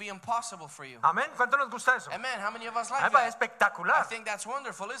nothing would be impossible for you. Amén. ¿Cuánto nos gusta eso? Amen. How many of us like Ay, that? I espectacular. think that's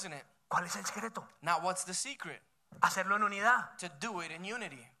wonderful, isn't it? ¿Cuál es el secreto? Now, what's the secret? Hacerlo en unidad. To do it in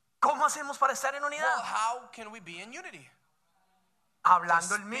unity. ¿Cómo hacemos para estar en Well, unidad? how can we be in unity? To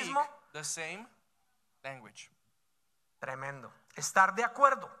Hablando el speak mismo. the same language. Tremendo. Estar de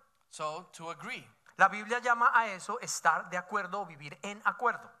acuerdo. So, to agree. La Biblia llama a eso estar de acuerdo o vivir en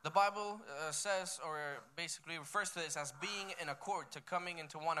acuerdo. The Bible says, or basically refers to this as being in accord, to coming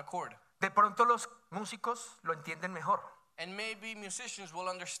into one accord. De pronto los músicos lo entienden mejor, And maybe musicians will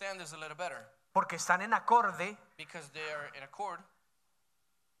understand this a little better porque están en acorde, because they are in accord,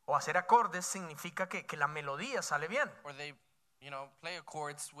 o hacer acordes significa que la melodía sale bien, or they, play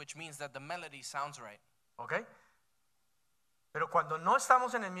accords, which means that the melody sounds right. ¿ok? Pero cuando no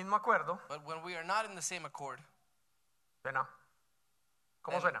estamos en el mismo acuerdo, But when we are not in the same accord, suena.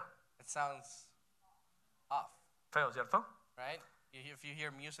 ¿Cómo then suena? it sounds off, Feo, ¿cierto? right? If you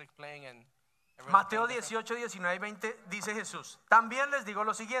hear music playing and everyone's Mateo playing different. 18, 19 y 20 dice Jesús: también les digo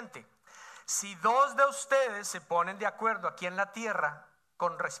lo siguiente, si dos de ustedes se ponen de acuerdo aquí en la tierra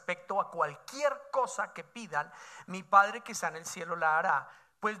con respecto a cualquier cosa que pidan, mi Padre que está en el cielo la hará.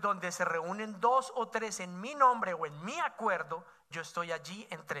 Pues donde se reúnen dos o tres en mi nombre o en mi acuerdo, yo estoy allí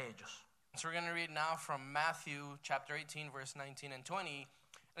entre ellos. So we're going to read now from Matthew chapter 18, verse 19 and 20.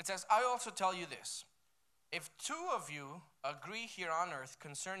 It says, I also tell you this, If two of you agree here on earth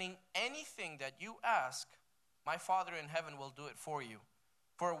concerning anything that you ask, my Father in heaven will do it for you.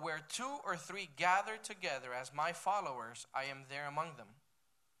 For where 2 or 3 gather together as my followers, I am there among them.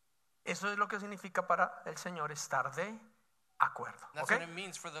 Eso es lo que significa para el Señor estar de acuerdo. That's ¿Ok? what it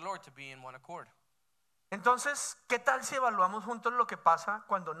means for the Lord to be in one accord. Entonces, ¿qué tal si evaluamos juntos lo que pasa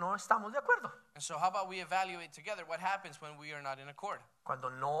cuando no estamos de acuerdo? And so how about we evaluate together what happens when we are not in accord? Cuando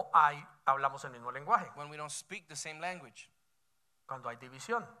no hablamos el mismo lenguaje, When we don't speak the same language, cuando hay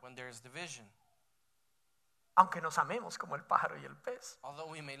división, when there is division. aunque nos amemos como el pájaro y el pez. Although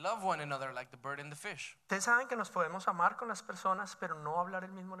we may love one another like the bird and the fish. Ustedes saben que nos podemos amar con las personas, pero no hablar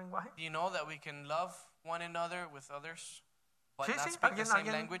el mismo lenguaje. Do you know that we can love one another with others, but Sí, not sí, speak the same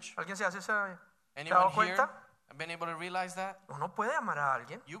language? alguien se hace esa. ¿Se ha Anyone dado here cuenta? have been able to realize that? Uno puede amar a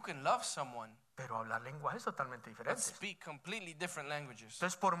alguien, You can love someone, pero hablar lenguajes totalmente but diferentes. speak completely different languages.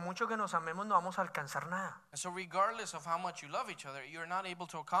 Entonces, por mucho que nos amemos, no vamos a alcanzar nada. And so regardless of how much you love each other, you're not able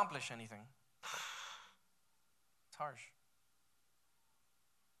to accomplish anything. It's harsh.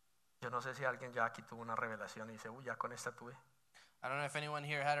 Yo no sé si alguien ya aquí tuvo una revelación y dice, uy, ya con esta tuve. I don't know if anyone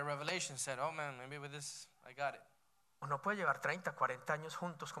here had a revelation, said, oh man, maybe with this, I got it. Uno puede llevar 30, 40 años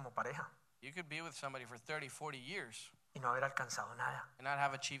juntos como pareja You could be with somebody for 30, 40 years y no haber alcanzado nada. and not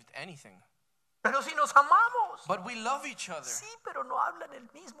have achieved anything. Pero si nos amamos. But we love each other. Sí, pero no hablan el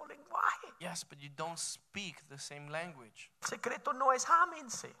mismo lenguaje. Yes, but you don't speak the same language. El secreto no es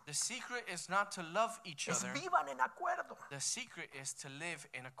ámense, The secret is not to love each es other. vivan en acuerdo. The secret is to live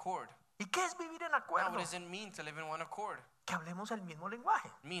in accord. ¿Y qué es vivir en Now, acuerdo? what does it mean to live in one accord? Que hablemos el mismo lenguaje.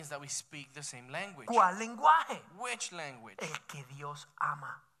 It means that we speak the same language. ¿Cuál lenguaje? Which language? El que Dios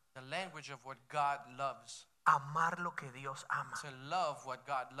ama. The language of what God loves. Amar lo que Dios ama. To love what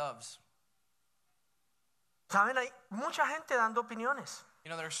God loves. Saben, hay mucha gente dando opiniones. You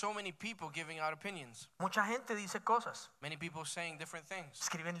know, there are so many people giving out opinions. Mucha gente dice cosas. Many people saying different things.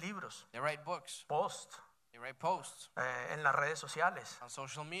 Escriben libros, They write books. posts, They write posts en las redes sociales. on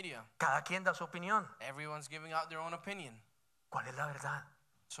social media. Cada quien da su opinión. Everyone's giving out their own opinion. ¿Cuál es la verdad?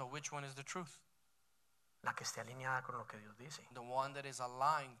 So which one is the truth? La que esté alineada con lo que Dios dice. The one that is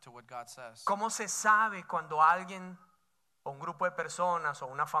aligned to what God says. ¿Cómo se sabe cuando alguien o un grupo de personas o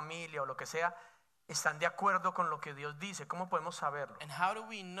una familia o lo que sea están de acuerdo con lo que Dios dice? ¿Cómo podemos saberlo? And how do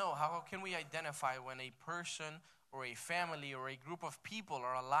we know? How can we identify when a person or a family or a group of people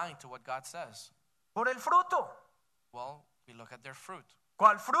are aligned to what God says? Por el fruto. Well, we look at their fruit.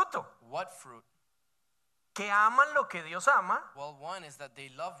 ¿Cuál fruto? What fruit? Que aman lo que Dios ama Well, one is that they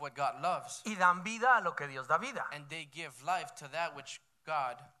love what God loves, y dan vida a lo que Dios da vida. and they give life to that which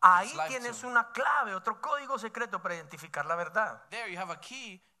God Ahí gives life tienes to. una clave, otro código secreto para identificar la verdad. There you have a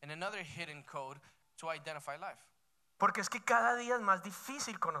key and another hidden code to identify life Porque es que cada día es más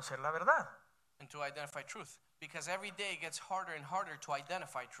difícil conocer la verdad. and to identify truth. Because every day it gets harder and harder to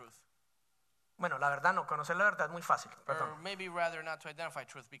identify truth. Bueno, la verdad no, conocer la verdad es muy fácil, Or perdón. maybe rather not to identify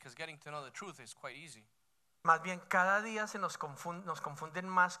truth, because getting to know the truth is quite easy. Más bien, cada día nos confunden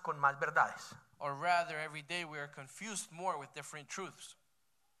más con más verdades. Or rather, every day we are confused more with different truths.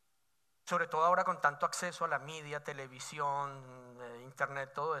 Sobre todo ahora con tanto acceso a la media, televisión,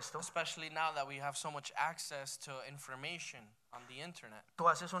 internet, todo esto. Especially now that we have so much access to information on the internet. Tú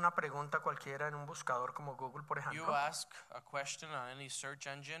haces una pregunta cualquiera en un buscador como Google, por You ejemplo, ask a question on any search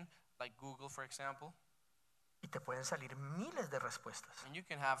engine, like Google, for example, y te pueden salir miles de respuestas. and you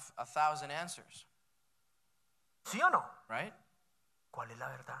can have 1,000 answers, ¿Sí o no? right? ¿Cuál es la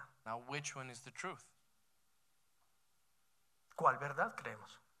verdad? Now, which one is the truth? ¿Cuál verdad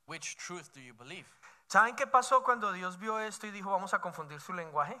creemos? Which truth do you believe? ¿Saben qué pasó cuando Dios vio esto y dijo vamos a confundir su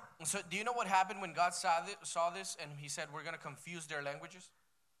lenguaje? And so, do you know what happened when God saw this and He said, we're going to confuse their languages?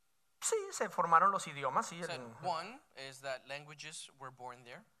 Sí, se formaron los idiomas, sí, He said, one is that languages were born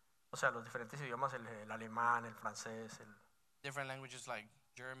there, o sea, los diferentes idiomas, el alemán, el francés, el different languages like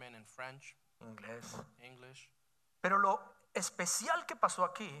German and French, inglés. English. Pero lo especial que pasó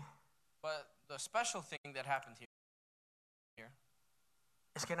aquí But the special thing that happened here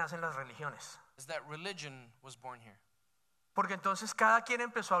es que nacen las religiones. is that religion was born here. Porque entonces cada quien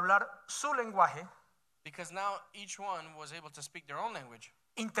empezó a hablar su lenguaje, Because now each one was able to speak their own language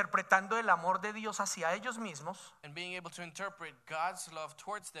interpretando el amor de Dios hacia ellos mismos, and being able to interpret God's love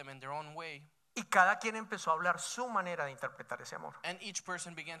towards them in their own way. y cada quien empezó a hablar su manera de interpretar ese amor. And each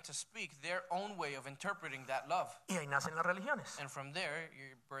person began to speak their own way of interpreting that love. Y ahí nacen las religiones. And from there,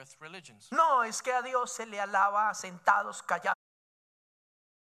 you birth religions. No, es que a Dios se le alaba sentados, callados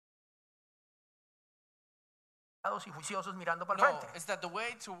y juiciosos mirando para el No, frente. it's that the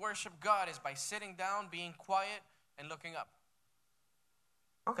way to worship God is by sitting down, being quiet, and looking up.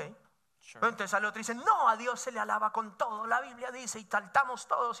 Ok, Pero entonces sale otro y dice, no, a Dios se le alaba con todo. La Biblia dice, y saltamos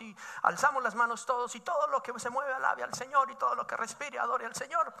todos y alzamos las manos todos, y todo lo que se mueve alabe al Señor, y todo lo que respire adore al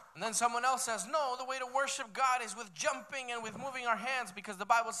Señor. And then someone else says, no, the way to worship God is with jumping and with moving our hands, because the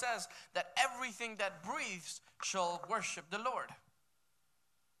Bible says that everything that breathes shall worship the Lord.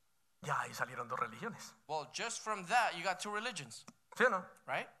 Ya ahí salieron dos religiones. Well, just from that, you got two religions, ¿Sí o no?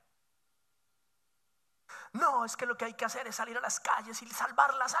 right? No, es que lo que hay que hacer es salir a las calles y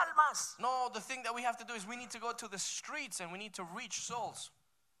salvar las almas. No, the thing that we have to do is we need to go to the streets and we need to reach souls.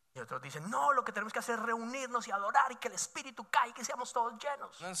 Y otros dicen, no, lo que tenemos que hacer es reunirnos y adorar y que el Espíritu caiga y que seamos todos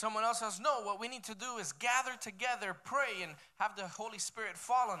llenos. And then someone else says, no, what we need to do is gather together, pray, and have the Holy Spirit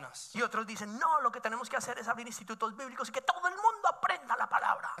fall on us. Y otros dicen, no, lo que tenemos que hacer es abrir institutos bíblicos y que todo el mundo aprenda la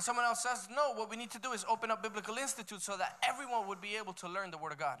palabra. And someone else says, no, what we need to do is open up biblical institutes so that everyone would be able to learn the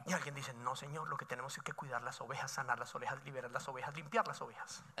Word of God. Y alguien dice, no, Señor, lo que tenemos es que cuidar las ovejas, sanar las ovejas, liberar las ovejas, limpiar las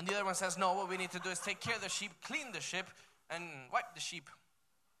ovejas. And the other one says, no, what we need to do is take care of the sheep, clean the sheep, and wipe the sheep.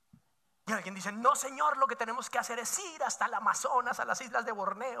 Y alguien dice, no, Señor, lo que tenemos que hacer es ir hasta el Amazonas, a las islas de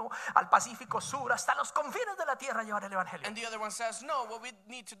Borneo, al Pacífico Sur, hasta los confines de la tierra a llevar el Evangelio. And the other one says, no, what we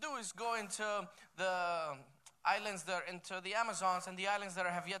need to do is go into the islands that are into the Amazons and the islands that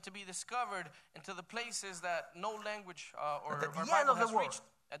have yet to be discovered, into the places that no language or At the end Bible of the has world. reached,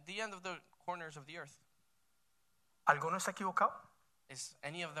 at the end of the corners of the earth. ¿Alguno está equivocado? Is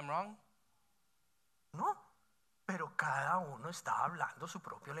any of them wrong? No, pero cada uno está hablando su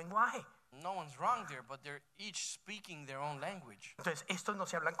propio lenguaje. No one's wrong there, but they're each speaking their own language. Entonces, estos no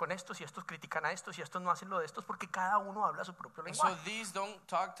se hablan con estos y estos critican a estos y estos no hacen lo de estos porque cada uno habla su propio And so lenguaje. these don't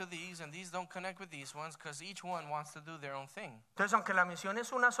talk to these and these don't connect with these ones because each one wants to do their own thing. Entonces, aunque la misión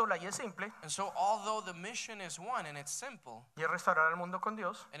es una sola y es simple, And so although the mission is one and it's simple, y es restaurar al mundo con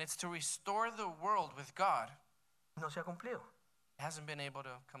Dios, and it's to restore the world with God, no se ha cumplido. it hasn't been able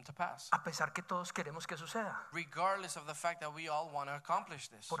to come to pass. A pesar que todos queremos que suceda, Regardless of the fact that we all want to accomplish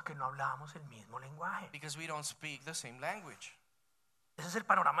this. porque no hablábamos el mismo lenguaje. Because we don't speak the same language. Ese es el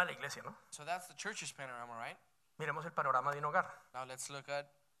panorama de la iglesia, ¿no? So that's the church's panorama, right? Miremos el panorama de un hogar. Now let's look at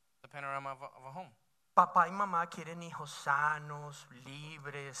the panorama of a home. Papá y mamá quieren hijos sanos,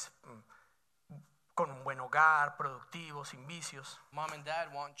 libres, con un buen hogar, productivos, sin vicios. Mom and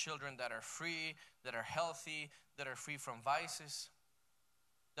dad want children that are free, that are healthy, that are free from vices,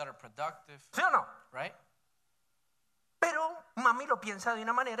 that are productive, ¿Sí o no? right? Pero mami lo piensa de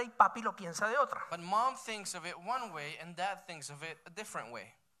una manera y papi lo piensa de otra. But mom thinks of it one way and dad thinks of it a different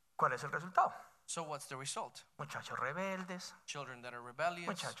way. ¿Cuál es el resultado? So what's the result? Muchachos rebeldes, Children that are rebellious,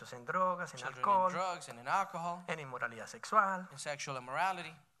 muchachos en drogas, en children in alcohol, drugs and in alcohol, en inmoralidad sexual, in sexual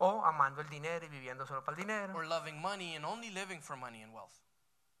immorality, o amando el dinero y viviendo solo para el dinero. or loving money and only living for money and wealth.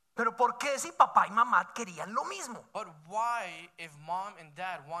 Pero ¿por qué si papá y mamá querían lo mismo? But why, if mom and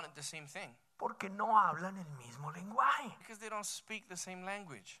dad wanted the same thing? Porque no hablan el mismo lenguaje. Because they don't speak the same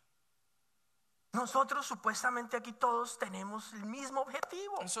language. Nosotros supuestamente aquí todos tenemos el mismo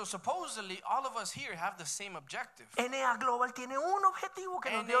objetivo. And so supposedly all of us here have the same objective. NA Global tiene un objetivo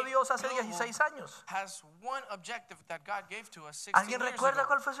que nos dio NA Dios hace Global 16 años. Has one objective that God gave to us 16 ¿Alguien years recuerda ago.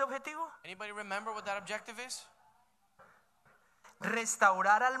 cuál fue ese objetivo? Anybody remember what that objective is?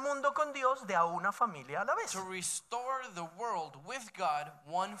 Restaurar al mundo con Dios de a una familia a la vez. To restore the world with God,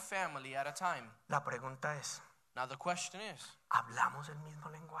 one family at a time. La pregunta es, Now the question is, ¿hablamos el mismo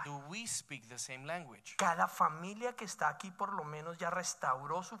lenguaje? do we speak the same language? Cada familia que está aquí por lo menos ya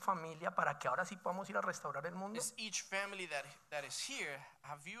restauró su familia para que ahora sí podamos ir a restaurar el mundo. Is each family that is here,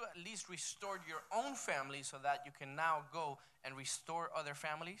 have you at least restored your own family so that you can now go and restore other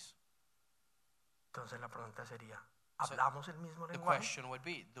families? Entonces la pregunta sería, ¿hablamos el mismo The lenguaje? question would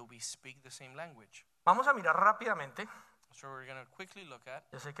be, do we speak the same language? Vamos a mirar rápidamente. So we're going to quickly look at,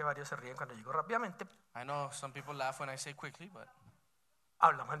 Yo sé que varios se ríen cuando digo rápidamente. I know some people laugh when I say quickly, but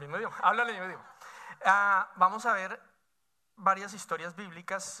Hablamos el mismo idioma. Hablan el mismo idioma. Vamos a ver varias historias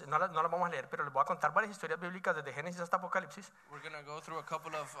bíblicas. No las vamos a leer, pero les voy a contar varias historias bíblicas desde Génesis hasta Apocalipsis. we're going to go through a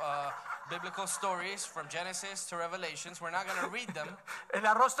couple of biblical stories from Genesis to Revelations. We're not going to read them. El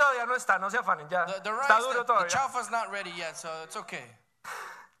arroz todavía no está, no se afanen ya. The Está rice, duro the todavía. chaufa's not ready yet, so it's okay.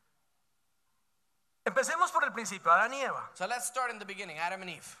 Empecemos por el principio, Adán y Eva. So let's start in the beginning, Adam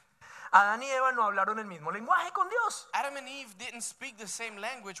and Eve. Adán y Eva no hablaron el mismo lenguaje con Dios. Adam and Eve didn't speak the same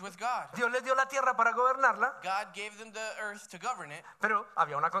language with God. Dios les dio la tierra para gobernarla, God gave them the earth to govern it, pero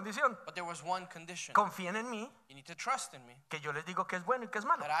había una condición. but there was one condition. Confíen en mí, You need to trust in me, que yo les digo que es bueno y que es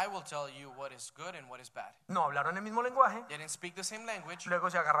malo. that I will tell you what is good and what is bad. No hablaron el mismo lenguaje, They didn't speak the same language. luego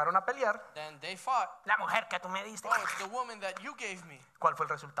se agarraron a pelear. Then they fought. La mujer que tú me diste. Oh, it's the woman that you gave me. ¿Cuál fue el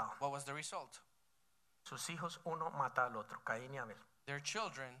resultado? What was the result? Sus hijos, uno mata al otro, Caín y Abel. Their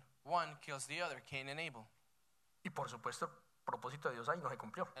children one kills the other, Cain and Abel. Y por supuesto, el propósito de Dios ahí no se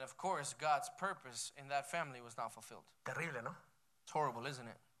cumplió. And of course, God's purpose in that family was not fulfilled. Terrible, ¿no? It's horrible, isn't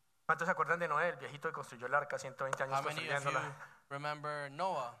it? ¿Cuántos se acuerdan de Noé, el viejito que construyó el arca 120 años How many of you construyéndola? remember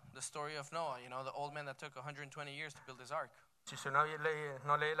Noah, the story of Noah? You know, the old man that took 120 years to build his ark. Si usted no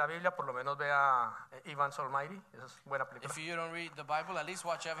lee la Biblia, por lo menos vea Evan's Almighty. Esa es buena película. If you don't read the Bible, at least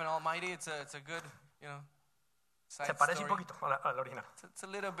watch Evan Almighty. It's a good, you know, side Se parece un story. poquito a la original. It's a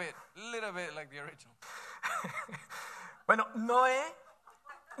little bit like the original. Bueno, Noé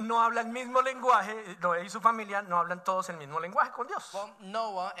no habla el mismo lenguaje. Noé y su familia no hablan todos el mismo lenguaje con Dios. Well,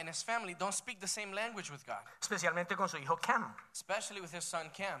 Noah and his family don't speak the same language with God, Especialmente con su hijo Cam. especially with his son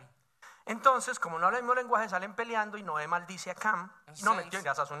Cam. Entonces, como no hablan el mismo lenguaje, salen peleando y Noé maldice a Cam. No,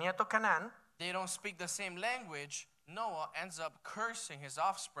 mentiras, a su nieto Canaán. They don't speak the same language. Noah ends up cursing his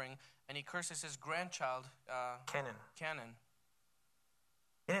offspring, and he curses his grandchild, Canaan.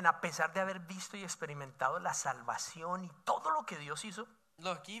 Miren, a pesar de haber visto y experimentado la salvación y todo lo que Dios hizo,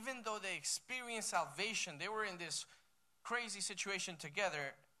 Look, even though they experienced salvation, they were in this crazy situation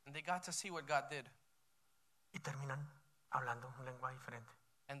together, and they got to see what God did. y terminan hablando un lenguaje diferente.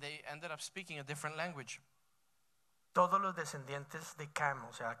 And they ended up speaking a different language. Todos los descendientes de Cam,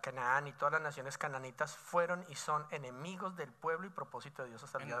 o sea, Canaán y todas las naciones cananitas, fueron y son enemigos del pueblo y propósito de Dios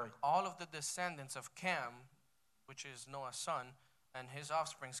hasta el And día de hoy. all of the descendants of Cam, which is Noah's son, and his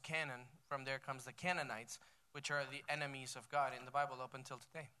offspring's Canaan, from there comes the Canaanites, which are the enemies of God in the Bible up until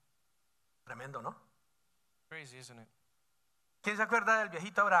today. Tremendo, ¿no? Crazy, isn't it? ¿Quién se acuerda del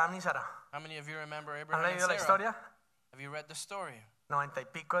viejito Abraham y Sara? How many of you remember ¿Han Abraham and leído la Sarah? historia? Have you read the story? 90 y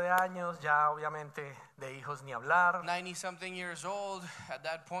pico de años, ya obviamente de hijos ni hablar. 90-something years old. At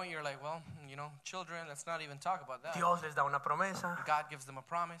that point, you're like, well, you know, children, let's not even talk about that. Dios les da una promesa. God gives them a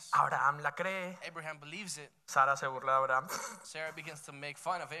promise. Abraham la cree. Abraham believes it. Sara se burla de Abraham. Sarah begins to make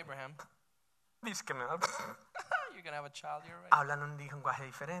fun of Abraham. Dice que me da. You're going to have a child, you're right. Hablan un lenguaje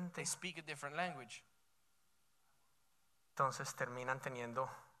diferente. They speak a different language. Entonces terminan teniendo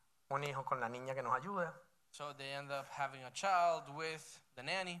un hijo con la niña que nos ayuda. So they end up having a child with the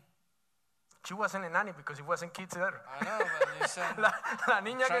nanny. She wasn't a nanny because it wasn't kids there. I know, but you said... La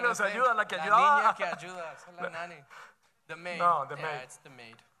niña que trying to nos think. ayuda, la que La ayudaba. niña que ayuda, esa es la nanny. The maid. No, the Yeah, maid. it's the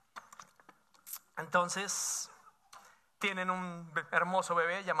maid. Entonces tienen un hermoso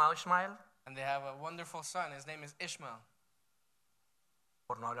bebé llamado Ishmael And they have a wonderful son. His name is Ishmael.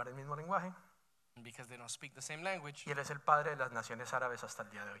 por no hablar el mismo lenguaje. And because they don't speak the same language. Y él es el padre de las naciones árabes hasta el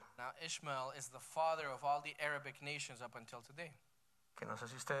día de hoy. Now Ishmael is the father of all the Arabic nations up until today. Que no sé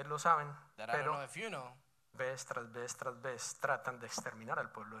si ustedes lo saben, That I don't pero know if you know, vez tras vez tras vez tratan de exterminar al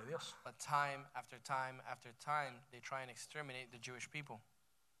pueblo de Dios. but time after time after time, they try and exterminate the Jewish people.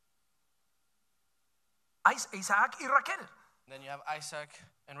 Isaac y Raquel Then you have Isaac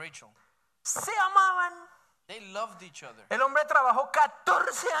and Rachel. se amaban. They loved each other. El hombre trabajó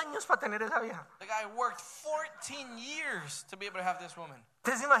 14 años para tener esa vieja. The guy worked 14 years to be able to have this woman.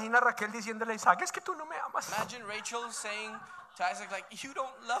 ¿Usted se imagina a Raquel diciéndole a Isaac, es que tú no me amas? Imagine Rachel saying to Isaac, like, you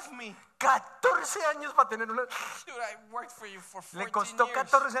don't love me. 14 años para tener una... Dude, I worked for you for 14 Le costó years.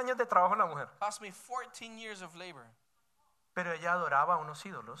 14 años de trabajo a la mujer. Cost me 14 years of labor. Pero ella adoraba a unos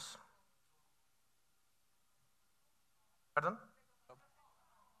ídolos. ¿Perdón?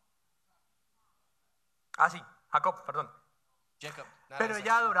 Ah, sí, Jacob, perdón. Jacob. Not Pero Isaac.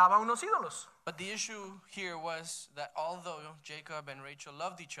 ella adoraba a unos ídolos. But the issue here was that although Jacob and Rachel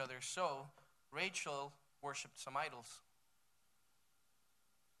loved each other, so Rachel worshipped some idols.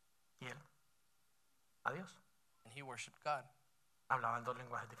 Y él, a Dios. And he worshipped God. Hablaban dos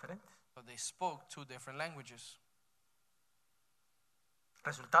lenguajes diferentes. So they spoke two different languages.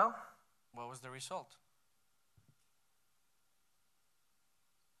 ¿Resultado? What was the result?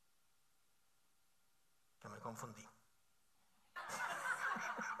 Que me confundí.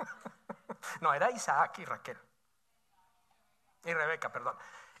 No, era Isaac y Raquel. Y Rebeca, perdón.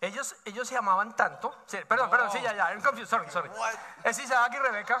 Ellos se amaban tanto. Sí, perdón, sí, ya, I'm confused, sorry. What? Es Isaac y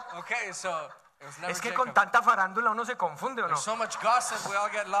Rebeca. Okay, so it was never Es que Jacob. con tanta farándula uno se confunde, ¿o no? There's so much gossip, we all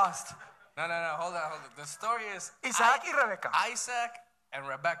get lost. No, hold on. The story is Isaac y Rebeca. Isaac and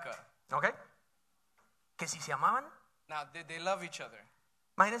Rebecca. ¿Ok? Que si se amaban. Now, they love each other.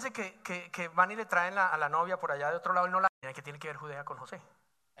 Imagínense que van y le traen a la novia por allá de otro lado y no la... ¿Qué tiene que ver Judea con José?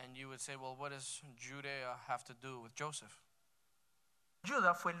 And you would say, well, what does Judea have to do with Joseph?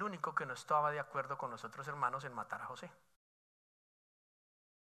 Judá fue el único que no estaba de acuerdo con los otros hermanos en matar a José.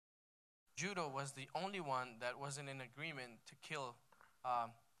 Judah was the only one that wasn't in agreement to kill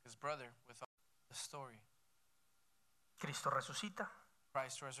his brother with the story. Cristo resucita,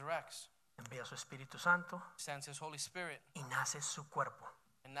 Christ resurrects, envía su Espíritu Santo sends his Holy Spirit, y nace su cuerpo.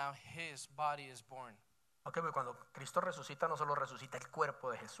 and now his body is born. Ok, porque cuando Cristo resucita, no solo resucita el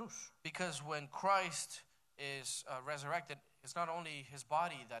cuerpo de Jesús, Because when Christ is resurrected, it's not only his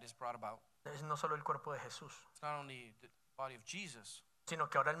body that is brought about. es no solo el cuerpo de Jesús, It's not only the body of Jesus, sino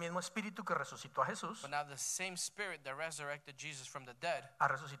que ahora el mismo espíritu que resucitó a Jesús but now the same spirit that resurrected Jesus from the dead ha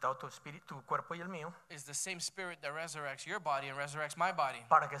resucitado tu espíritu, tu cuerpo y el mío, is the same spirit that resurrects your body and resurrects my body,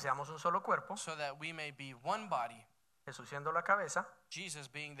 para que seamos un solo cuerpo, so that we may be one body, Jesús siendo la cabeza, Jesus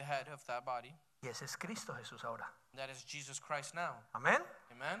being the head of that body. y ese es Cristo Jesús ahora. That is Jesus Christ now. Amén.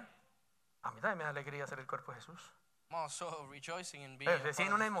 Amen. A mí también me da alegría ser el cuerpo de Jesús. I'm also rejoicing in being Ustedes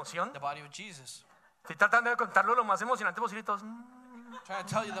tienen una emoción. the body of Jesus. Estoy tratando de contarlo lo más emocionante posible y todos, Trying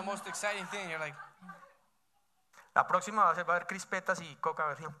to tell you the most exciting thing. You're like, La próxima va a haber crispetas y coca,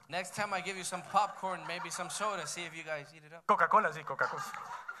 ¿verdad? next time I give you some popcorn, maybe some soda, see if you guys eat it up. Coca-Cola, sí, Coca-Cola.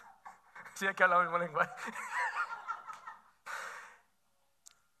 Sí, aquí habla el mismo lenguaje.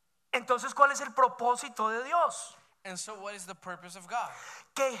 Entonces, ¿cuál es el propósito de Dios? And so, what is the purpose of God?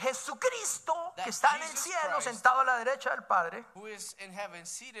 Que Jesucristo, That que está en el Jesus cielo, Christ, sentado a la derecha del Padre, Who is in heaven,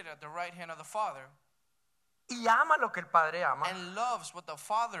 seated at the right hand of the Father, y ama lo que el Padre ama, and loves what the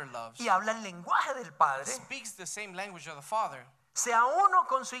Father loves, y habla el lenguaje del Padre, speaks the same language of the Father, sea uno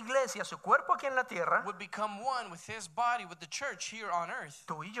con su iglesia, su cuerpo aquí en la tierra, would become one with his body, with the church here on earth,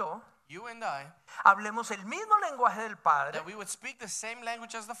 tú y yo, you and I, hablemos el mismo lenguaje del Padre, that we would speak the same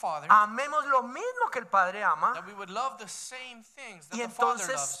language as the Father, amemos lo mismo que el Padre ama, that we would love the same things that y the Father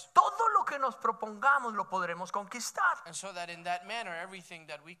entonces loves. todo lo que nos propongamos lo podremos conquistar. And so that in that manner, everything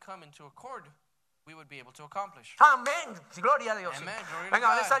that we come into accord, we would be able to accomplish. Amén. Gloria a Dios. Amen. Glory to Venga,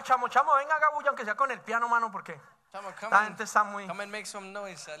 ¿dónde God. está el chamo? Chamo, venga, haga bulla, aunque sea con el piano, mano, porque Come la on, gente está muy... come and make some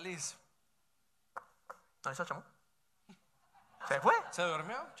noise at least. ¿Dónde está el chamo? ¿Se fue? ¿Se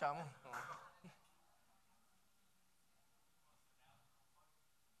durmió, chamo?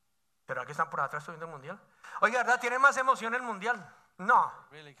 ¿Pero aquí están por atrás viendo el mundial? Oiga, ¿verdad? ¿Tiene más emoción el mundial? No.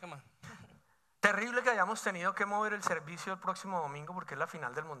 Really, come on. Terrible que hayamos tenido que mover el servicio el próximo domingo porque es la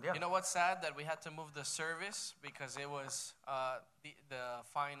final del mundial. You know what's sad? That we had to move the service because it was the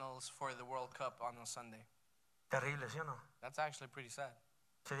finals for the World Cup on a Sunday. Terrible, ¿sí o no? That's actually pretty sad.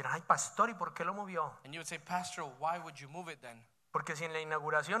 Se dirán, ay, pastor, ¿y por qué lo movió? And you would say, Pastor, why would you move it then? Porque si en la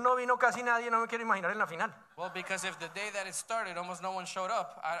inauguración no vino casi nadie, no me quiero imaginar en la final. Well, because if the day that it started, almost no one showed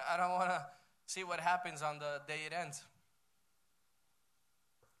up, I don't want to see what happens on the day it ends.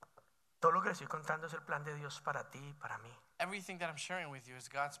 Todo lo que les estoy contando es el plan de Dios para ti y para mí. Everything that I'm sharing with you is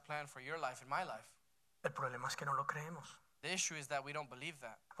God's plan for your life and my life. El problema es que no lo creemos. The issue is that we don't believe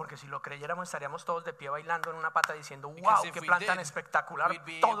that. Porque si lo creyéramos estaríamos todos de pie bailando en una pata diciendo, wow, Because if qué we plan did, tan espectacular, we'd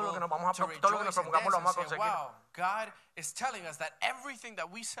be todo lo able que nos vamos to a todo lo que nos rejoice and propongamos lo dance vamos a and say, conseguir. wow, God is telling us that everything that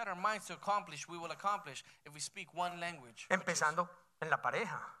we set our minds to accomplish, we will accomplish if we speak one language, which is Empezando en la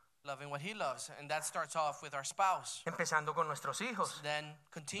pareja, loving what He loves. And that starts off with our spouse, empezando con nuestros hijos, then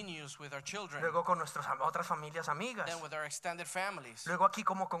continues with our children, luego con nuestras otras familias amigas, then with our extended families, luego aquí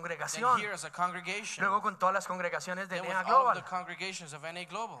como then congregación, here as a congregation, luego con todas las congregaciones de then with NEA all of the Global congregations of NA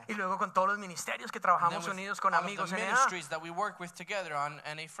Global, y luego con todos los ministerios que and then trabajamos with unidos con all of amigos the NEA ministries that we work with together on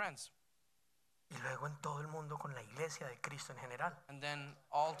NA Friends, y luego en todo el mundo con la iglesia de Cristo en general. and then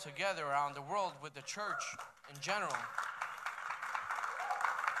all together around the world with the church in general.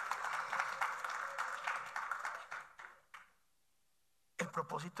 El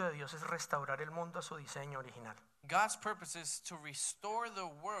propósito de Dios es restaurar el mundo a su diseño original. God's purpose is to restore the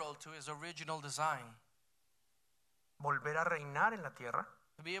world to His original design, Volver a reinar en la tierra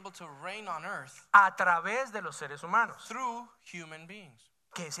to be able to reign on earth a través de los seres humanos, through human beings,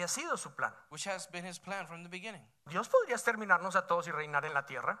 que ese ha sido su plan. which has been His plan from the beginning. Dios podría exterminarnos a todos y reinar en la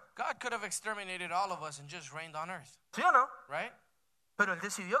tierra, God could have exterminated all of us and just reigned on earth, ¿sí o no? right? Pero Él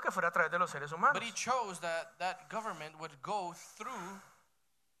decidió que fuera a través de los seres humanos. But He chose that that government would go through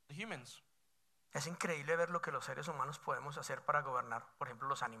the humans. Es increíble ver lo que los seres humanos podemos hacer para gobernar, por ejemplo,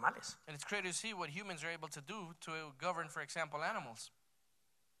 los animales. And it's crazy to see what humans are able to do to govern, for example, animals.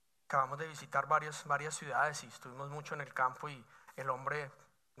 Acabamos de visitar varias ciudades y estuvimos mucho en el campo y el hombre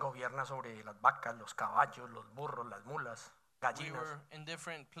gobierna sobre las vacas, los caballos, los burros, las mulas, We gallinas. were in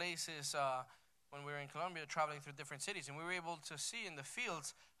different places when we were in Colombia, traveling through different cities, and we were able to see in the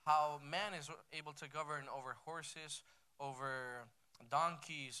fields how man is able to govern over horses, over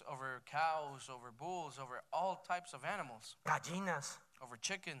donkeys, over cows, over bulls, over all types of animals, Gallinas, over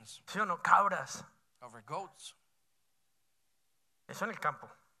chickens, ¿sí o no? Cabras. over goats. Eso en el campo.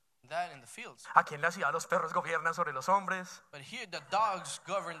 That in the fields. Aquí en la ciudad los perros gobiernan sobre los hombres. But here the dogs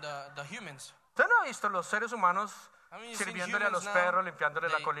govern the humans. ¿Usted no ha visto los seres humanos I mean, you've seen sirviéndole a los humans now, perros, limpiándole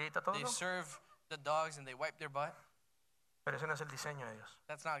la colita, todo they eso? serve the dogs and they wipe their butt. Pero ese no es el diseño de Dios.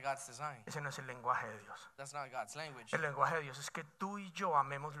 That's not God's design. Ese no es el lenguaje de Dios. That's not God's language. El lenguaje de Dios es que tú y yo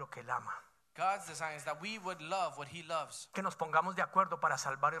amemos lo que Él ama. God's design is that we would love what He loves. Que nos pongamos de acuerdo para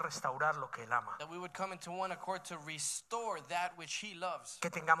salvar y restaurar lo que Él ama. That we would come into one accord to restore that which He loves. Que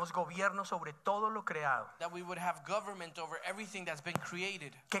tengamos gobierno sobre todo lo creado. That we would have government over everything that's been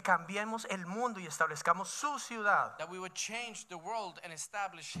created. Que cambiemos el mundo y establezcamos su ciudad. That we would change the world and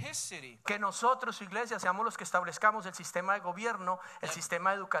establish His city. Que nosotros, su iglesia, seamos los que establezcamos el sistema de gobierno, el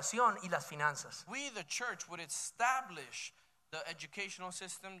sistema de educación y las finanzas. We, the church, would establish the educational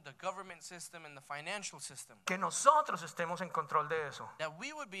system, the government system, and the financial system. Que nosotros estemos en control de eso. That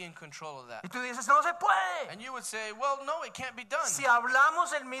we would be in control of that. Y tú dices, no se puede. And you would say, well, no, it can't be done. Si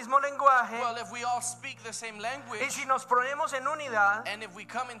hablamos el mismo lenguaje, Well, if we all speak the same language, y si nos ponemos en unidad, and if we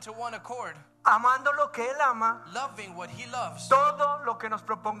come into one accord, amando lo que Él ama, loving what He loves, todo lo que nos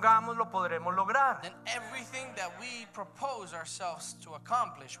propongamos lo podremos lograr. then everything that we propose ourselves to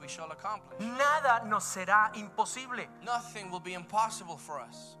accomplish, we shall accomplish. Nada nos será imposible, Nothing will be impossible for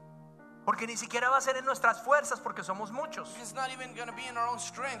us. porque ni siquiera va a ser en nuestras fuerzas porque somos muchos, It's not even going to be in our own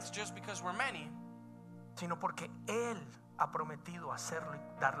strength just because we're many, sino porque Él ha prometido hacerlo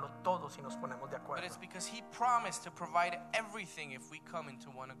y darlo todo si nos ponemos de but acuerdo. it's because He promised to provide everything if we come into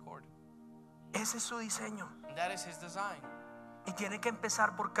one accord. Ese es su diseño And that is His design. y tiene que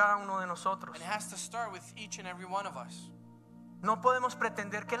empezar por cada uno de nosotros. And it has to start with each and every one of us. No podemos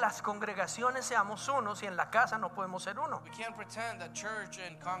pretender que las congregaciones seamos unos y en la casa no podemos ser uno. We can't pretend that church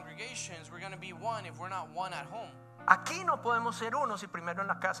and congregations, we're going to be one if we're not one at home. Aquí no podemos ser uno si primero en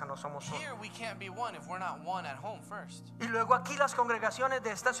la casa no somos uno. Here we can't be one if we're not one at home first. Y luego aquí las congregaciones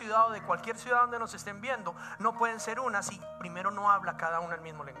de esta ciudad o de cualquier ciudad donde nos estén viendo no pueden ser una si primero no habla cada uno el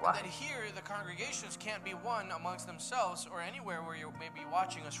mismo That lenguaje. here the congregations can't be one amongst themselves or anywhere where you may be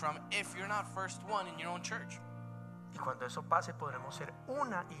watching us from if you're not first one in your own church. Y cuando eso pase podremos ser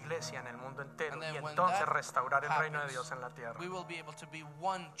una iglesia en el mundo entero And y then when entonces that restaurar el reino de happens, Dios en la tierra. we will be able to be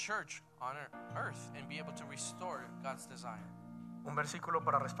one church on earth and be able to restore God's design. Un versículo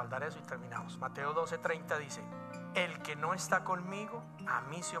para respaldar eso y terminamos. Mateo 12:30 dice: el que no está conmigo a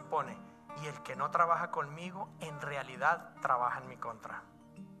mí se opone, y el que no trabaja conmigo en realidad trabaja en mi contra.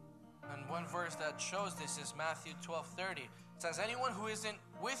 And one verse that shows this is Matthew 12:30. It says, anyone who isn't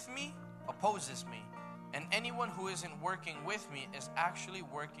with me opposes me, and anyone who isn't working with me is actually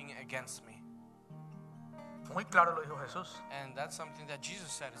working against me. Muy claro lo dijo Jesús. And that's something that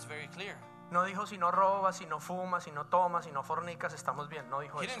Jesus said. It's very clear. No dijo si no robas, si no fumas, si no tomas, si no fornicas, estamos bien. No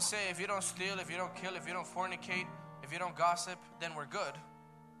dijo He didn't eso. say if you don't steal, if you don't kill, if you don't fornicate, if you don't gossip, then we're good.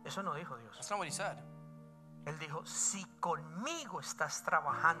 Eso no dijo Dios. That's not what He said. Él dijo, si conmigo estás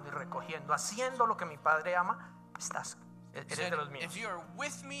trabajando y recogiendo, haciendo lo que mi Padre ama, He eres said, de los míos. if you're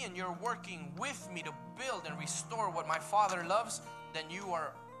with me and you're working with me to build and restore what my Father loves, then you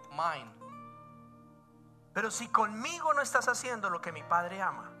are mine. Pero si conmigo no estás haciendo lo que mi Padre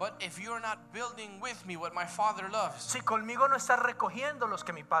ama, But if you're not building with me what my Father loves, si conmigo no estás recogiendo los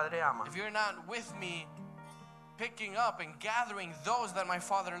que mi Padre ama, if you're not with me picking up and gathering those that my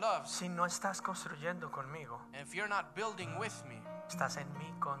Father loves, si no estás construyendo conmigo, and if you're not building with me, estás en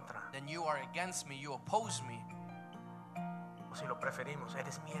mi contra. then you are against me, you oppose me. O si lo preferimos,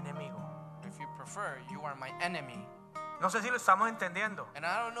 eres mi enemigo. If you prefer, you are my enemy. No sé si lo estamos entendiendo. And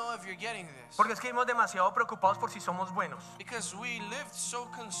I don't know if you're getting this. Porque es que vivimos demasiado preocupados por si somos buenos. Because we lived so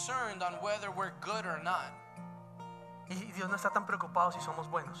concerned on whether we're good or not. Y Dios no está tan preocupado si somos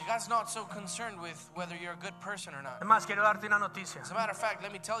buenos. God's not so concerned with whether you're a good person or not. Además, quiero darte una noticia. As a matter of fact,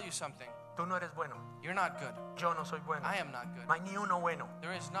 let me tell you something. Tú no eres bueno. You're not good. Yo no soy bueno. I am not good. No hay ni uno bueno.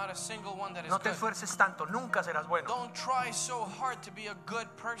 There is not a single one that is No te good. esfuerces tanto, nunca serás bueno. Don't try so hard to be a good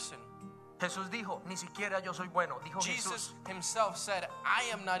person. Jesús dijo, ni siquiera yo soy bueno. Dijo Jesus Jesús, himself said, I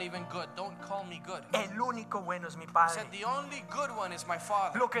am not even good. Don't call me good. el único bueno es mi He Padre. said, the only good one is my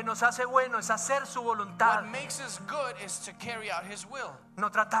Father. Lo que nos hace bueno es hacer su voluntad, What makes us good is to carry out His will.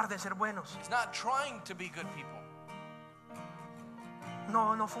 no tratar de ser buenos. It's not trying to be good people.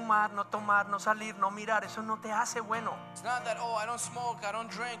 No fumar, no tomar, no salir, no mirar. Eso no te hace bueno. It's not that, oh, I don't smoke, I don't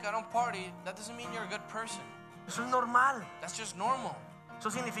drink, I don't party. That doesn't mean you're a good person. Eso es normal. That's just normal. Eso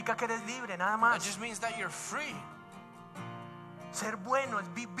significa que eres libre, nada That más. just means that you're free. Ser bueno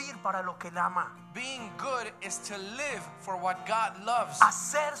es vivir para lo que Él ama. Being good is to live for what God loves.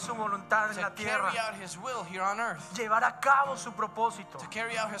 Hacer su voluntad en To la tierra. carry out His will here on earth. Llevar a cabo su propósito. To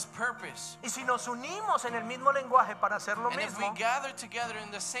carry out His purpose. Y si nos unimos en el mismo lenguaje para hacer lo And if we mismo, gather together in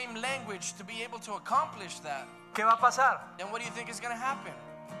the same language to be able to accomplish that, ¿qué va a pasar? then what do you think is going to happen?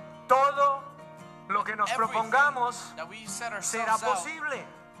 Todo lo que nos Everything propongamos that we set será ourselves out posible.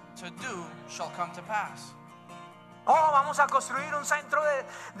 to do shall come to pass. Oh, vamos a construir un centro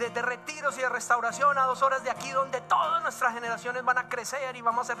de retiros y de restauración a 2 horas de aquí, donde todas nuestras generaciones van a crecer y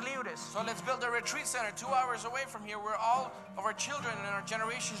vamos a ser libres. So let's build a retreat center 2 hours away from here where all of our children and our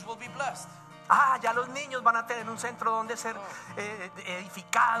generations will be blessed. Ah, ya los niños van a tener un centro donde ser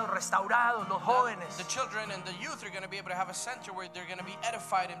edificados, restaurados, los jóvenes. The children and the youth are going to be able to have a center where they're going to be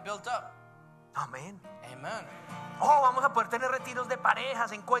edified and built up. Amén. Amen. Oh, vamos a poder tener retiros de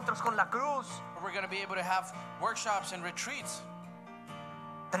parejas, encuentros con la cruz. We're going to be able to have workshops and retreats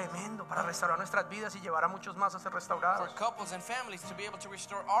Tremendo, para restaurar nuestras vidas y llevar a muchos más a ser for restaurados. couples and families to be able to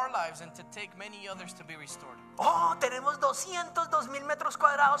restore our lives and to take many others to be restored. Oh, tenemos 202,000 metros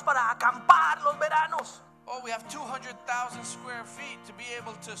cuadrados para acampar los veranos. Oh, we have 200,000 square feet to be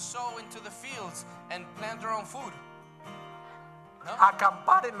able to sow into the fields and plant our own food. No?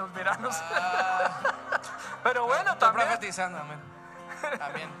 Acampar en los veranos. Pero bueno, Estoy también. profetizando, amén.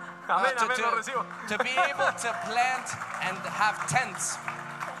 Amén. Amén, amén, lo recibo. To be able to plant and have tents.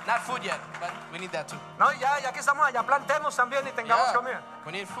 Not food yet, but we need that too. No, ya que estamos allá, plantemos también y tengamos Yeah, comida.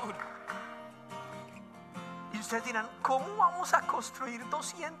 we need food. Y ustedes dirán, ¿cómo vamos a construir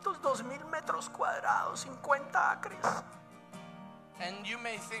 202,000 metros cuadrados, 50 acres? And you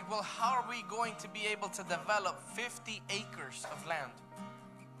may think, well, how are we going to be able to develop 50 acres of land?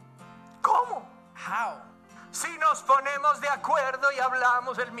 ¿Cómo? How? Si nos ponemos de acuerdo y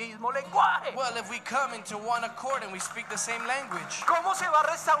hablamos el mismo lenguaje. Well, if we come into one accord and we speak the same language, ¿Cómo se va a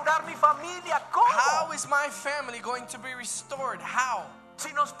restaurar mi familia? ¿Cómo? how is my family going to be restored? How?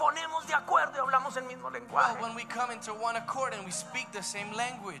 Si nos ponemos de acuerdo y hablamos el mismo Well, lenguaje. when we come into one accord and we speak the same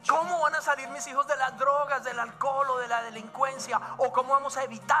language. ¿Cómo van a salir mis hijos de las drogas, del alcohol o de la delincuencia? ¿O cómo vamos a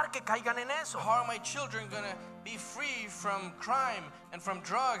evitar que caigan en eso? How are my children going to be free from crime and from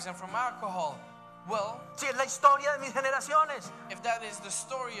drugs and from alcohol? Well, Si es la historia de mis generaciones. if that is the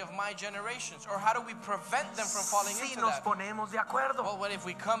story of my generations, or how do we prevent them from falling Si into nos that? ponemos de acuerdo. Well, what if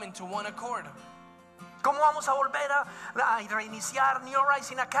we come into one accord? ¿Cómo vamos a volver a reiniciar New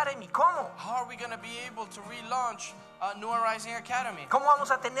Rising Academy? ¿Cómo? How are we going to be able to relaunch New Rising Academy? ¿Cómo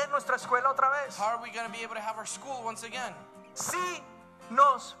vamos a tener nuestra escuela otra vez? How are we going to be able to have our school once again? Si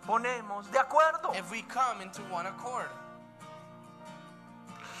nos ponemos de acuerdo. If we come into one accord.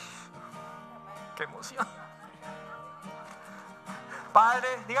 ¡Qué emoción! Padre,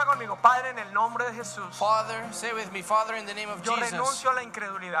 diga conmigo, Padre, en el nombre de Jesús, Father, say with me, Father, in the name of yo Jesus, renuncio a la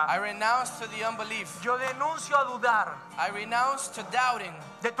incredulidad. I renounce to the unbelief. Yo denuncio a dudar I renounce to doubting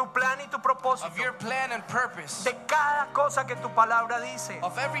de tu plan y tu propósito, of your plan and purpose, de cada cosa que tu palabra dice.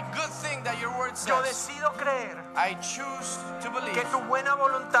 of every good thing that your word Yo says. decido creer I choose to believe que tu buena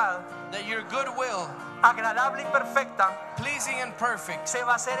voluntad, that your good will, agradable y perfecta, pleasing and perfect, se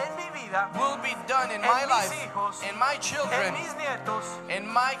va a hacer en mi vida, will be done in en my mis life, hijos, in my en children, mis nietos, in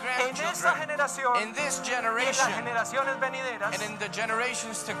my en esta grandchildren, generación in this y en las generation, generaciones venideras, and in the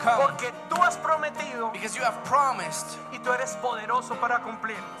generations to come. porque tú has prometido Because you have promised y tú eres poderoso para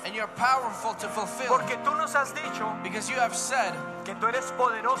cumplir. and you're powerful to fulfill. Porque tú nos has dicho Because you have said que tú eres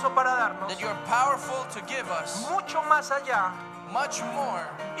poderoso para darnos that you're powerful to give us mucho más allá much more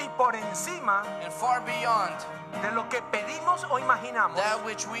y por encima and far beyond de lo que pedimos o imaginamos, that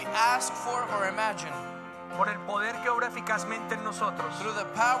which we ask for or imagine, por el poder que obra eficazmente en nosotros, through the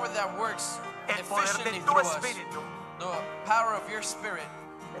power that works el poder efficiently de tu through us, espíritu, the power of your spirit,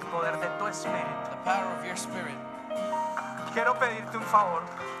 el poder de tu espíritu. the power of your spirit. Quiero pedirte un favor.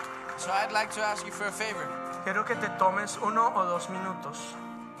 So I'd like to ask you for a favor. Quiero que te tomes 1 o 2 minutos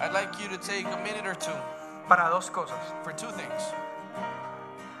I'd like you to take a minute or two para 2 cosas. for 2 things.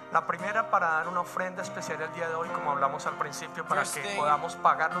 La primera, para dar una ofrenda especial el día de hoy, como hablamos al principio, para First que thing- podamos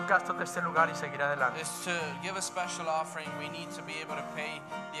pagar los gastos de este lugar y seguir adelante. Is to give a special offering. We need to be able to pay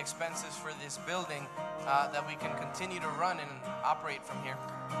the expenses for this building that we can continue to run and operate from here.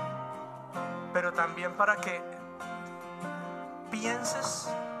 Pero también para que pienses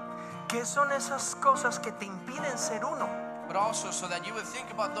qué son esas cosas que te impiden ser uno. But also so that you would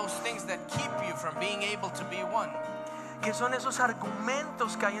think about those things that keep you from being able to be one. ¿Qué son esos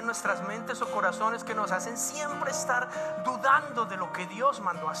argumentos que hay en nuestras mentes o corazones que nos hacen siempre estar dudando de lo que Dios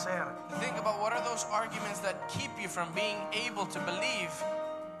mandó a hacer? Think about what are those arguments that keep you from being able to believe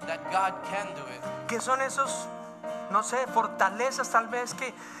that God can do it. ¿Qué son esos, no sé, fortalezas tal vez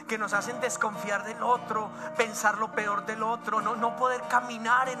que nos hacen desconfiar del otro, pensar lo peor del otro, no poder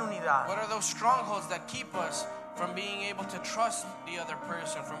caminar en unidad? What are those strongholds that keep us from being able to trust the other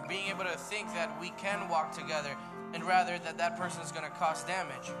person, from being able to think that we can walk together, and rather that that person is going to cause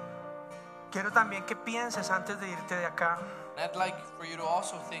damage? Quiero también que pienses antes de irte de acá, And I'd like for you to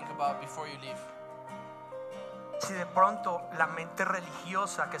also think about before you leave. Si de pronto la mente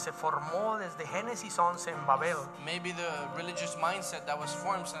religiosa que se formó desde Génesis 11 en Babel Maybe the religious mindset that was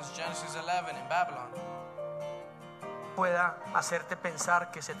formed since Genesis 11 in Babylon pueda hacerte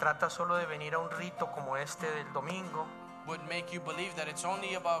pensar que se trata solo de venir a un rito como este del domingo, would make you believe that it's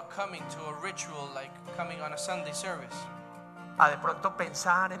only about coming to a ritual like coming on a Sunday service. a de pronto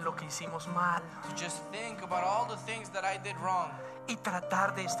pensar en lo que hicimos mal To just think about all the things that I did wrong. y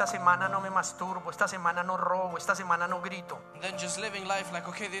tratar de esta semana no me masturbo, esta semana no robo, esta semana no grito. And then just living life like,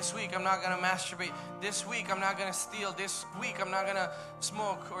 okay, this week I'm not going to masturbate. This week I'm not going to steal. This week I'm not going to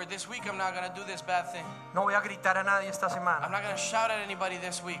smoke. Or this week I'm not going to do this bad thing. No voy a gritar a nadie esta I'm semana. not going to shout at anybody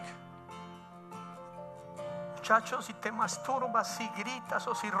this week. Muchachos, si te masturbas, si gritas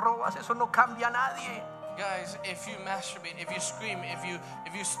o si robas, eso no cambia a nadie. Guys, if you masturbate, if you scream, if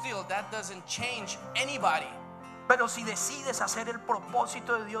you steal, that doesn't change anybody. Pero si decides hacer el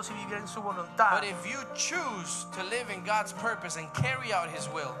propósito de Dios y vivir en su voluntad, But if you choose to live in God's purpose and carry out His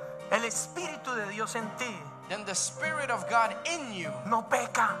will, el Espíritu de Dios en ti then the Spirit of God in you no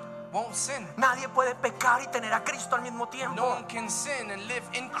peca. won't sin. Nadie puede pecar y tener a Cristo al mismo No tiempo. one can sin and live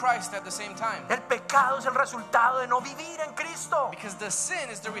in Christ at the same time. El pecado es el resultado de no vivir en Cristo. Because the sin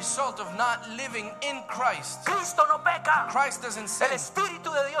is the result of not living in Christ. Cristo no peca. Christ doesn't sin. El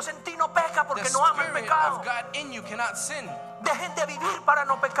Espíritu de Dios en ti no peca The porque no ama el Spirit pecado. of God in you cannot sin. Dejen de vivir para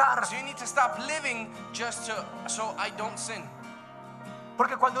no pecar. So you need to stop living just so I don't sin.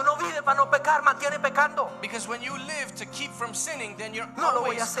 Porque cuando uno vive para no pecar, mantiene pecando. Because when you live to keep from sinning, then you're No lo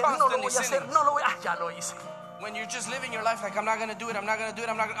voy a always hacer, no lo constantly voy a hacer, sinning. no lo voy a... ya lo hice. When you're just living your life like, I'm not going to do it, I'm not going to do it,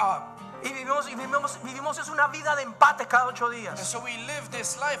 I'm not going to... Y vivimos es una vida de empate cada 8 And días. so we live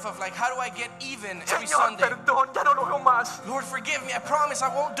this life of like, how do I get even every Señor, Sunday? perdón, ya no lo hago más. Lord, forgive me. I promise I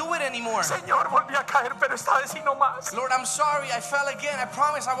won't do it anymore. Señor, volví a caer, pero esta vez sí no más. Lord, I'm sorry. I fell again. I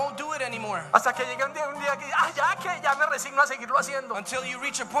promise I won't do it anymore. Hasta que llegue un día que, ya me resigno a seguirlo haciendo. Until you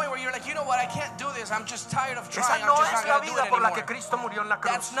reach a point where you're like, you know what? I can't do this. I'm just tired of Esa trying. I'm no just es not la going to do vida it por la que anymore. Cristo murió en la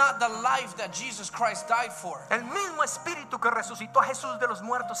That's cruz. not the life that Jesus Christ died for. El mismo Espíritu que resucitó a Jesús de los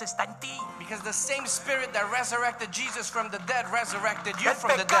muertos está en ti. Because the same Spirit that resurrected Jesus from the dead resurrected you El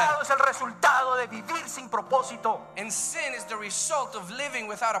from the dead. pecado es el resultado de vivir sin propósito. And sin is the result of living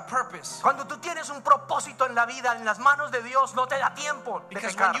without a purpose. Cuando tú tienes un propósito en la vida, en las manos de Dios, no te da tiempo de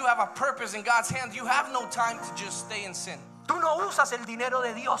Because pecar. when you have a purpose in God's hands, you have no time to just stay in sin. Tú no usas el dinero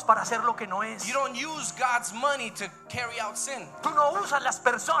de Dios para hacer lo que no es. You don't use God's money to carry out sin. Tú no usas las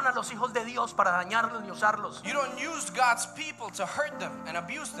personas, los hijos de Dios, para dañarlos ni usarlos. You don't use God's people to hurt them and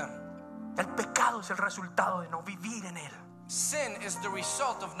abuse them. El pecado es el resultado de no vivir en Él. Sin is the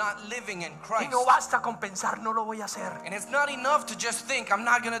result of not living in Y Christ. no basta con pensar, no lo voy a hacer. And it's not enough to just think, I'm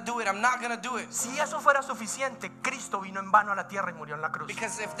not going to do it, I'm not going to do it. Si eso fuera suficiente, Cristo vino en vano a la tierra y murió en la cruz.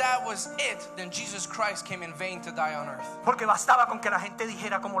 Because if that was it, then Jesus Christ came in vain to die on earth. Porque bastaba con que la gente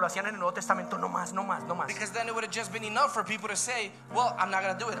dijera como lo hacían en el Nuevo Testamento, no más, no más, no más. Because then it would have just been enough for people to say, well, I'm not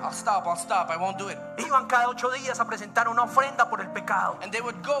going to do it, I'll stop, I won't do it. Iban cada 8 días a presentar una ofrenda por el pecado. And they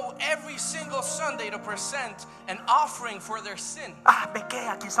would go every single Sunday to present an offering for their sin. Pequé,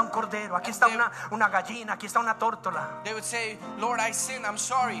 aquí está un cordero, aquí está una gallina, aquí está una tórtola. They would say, Lord, I sinned, I'm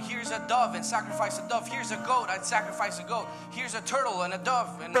sorry. Here's a dove and sacrifice a dove. Here's a goat, I'd sacrifice a goat. Here's a turtle and a dove.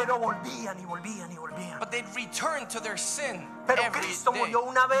 Pero volvían y volvían y volvían. But they'd return to their sin Pero every Cristo day. murió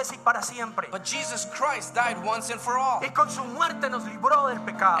una vez y para siempre. But Jesus Christ died once and for all. Y con su muerte nos libró del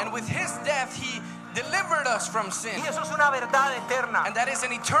pecado. And with His death, He delivered us from sin. Y eso es una verdad eterna And that is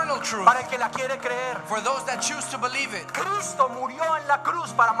an eternal truth para el que la quiere creer. for those that choose to believe it. Cristo murió en la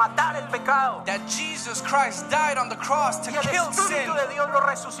cruz para matar el pecado. That Jesus Christ died on the cross to Y el kill sin. Espíritu de Dios lo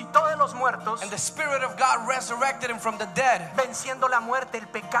resucitó de los muertos, And the Spirit of God resurrected Him from the dead, venciendo la muerte, el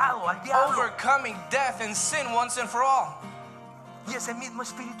pecado, al diablo. overcoming death and sin once and for all. Y ese mismo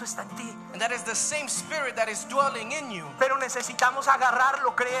Espíritu está en ti. And that is the same Spirit that is dwelling in you. Pero necesitamos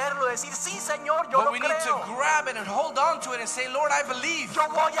agarrarlo, creerlo, decir, sí, Señor, yo But lo we need to creo. grab it and hold on to it and say, Lord, I believe. Yo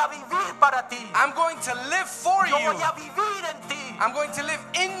voy a vivir para ti. I'm going to live for Yo you. voy a vivir en ti. I'm going to live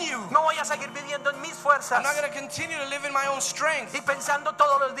in you. No voy a seguir viviendo en mis fuerzas I'm not going to continue to live in my own strength y pensando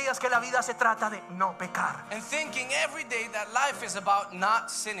todos los días que la vida se trata de no pecar. and thinking every day that life is about not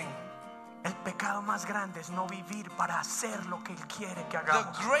sinning. El pecado más grande es no vivir para hacer lo que Él quiere que The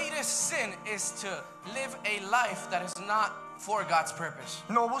hagamos. greatest sin is to live a life that is not for God's purpose.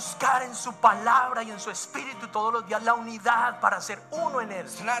 No buscar en su palabra y en su espíritu todos los días la unidad para ser uno en Él.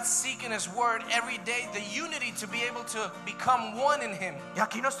 To not seek in His word every day the unity to be able to become one in Him. Y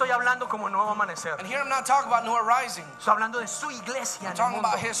aquí no estoy hablando como Nuevo Amanecer. And here I'm not talking about New Arising. Estoy hablando de su iglesia I'm en el talking mundo.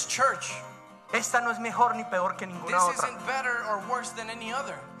 about His church. Esta no es mejor ni peor que ninguna This otra. isn't better or worse than any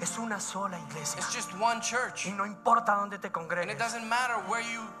other. Es una sola iglesia. It's just one church. Y no importa dónde te And it congregues. doesn't matter where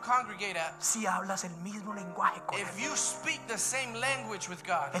you congregate at. Si hablas el mismo lenguaje con If Él. you speak the same language with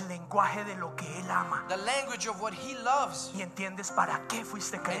God, El lenguaje de lo que Él ama. the language of what He loves, Y entiendes para qué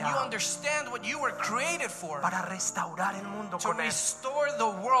fuiste and you creado. understand what you were created for, Para restaurar el mundo to con Él. restore the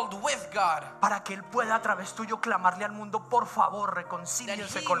world with God, Para que Él pueda a través tuyo clamarle al mundo, por favor, that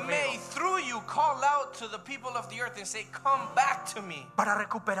reconcíliense He conmigo. may, through you, call out to the people of the earth and say, come back to me, Para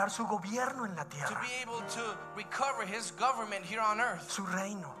recuperar su gobierno en la to tierra. be able to recover His government here on earth, Su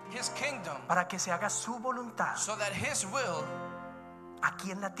reino. His kingdom, Para que se haga su voluntad so that His will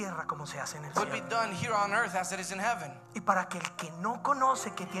aquí en la tierra como se hace en el would be cielo. done here on earth as it is in heaven. Y para que el que no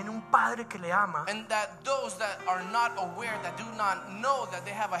conoce que tiene un padre que le ama, And that those that are not aware, that do not know that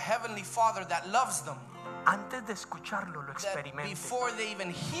they have a heavenly Father that loves them, antes de escucharlo lo that experimente. before they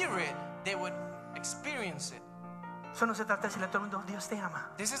even hear it, they would experience it. Eso no se trata de decirle a todo el mundo, Dios te ama.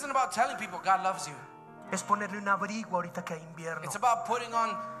 This isn't about telling people God loves you. Es ponerle un abrigo ahorita que hay invierno. It's about putting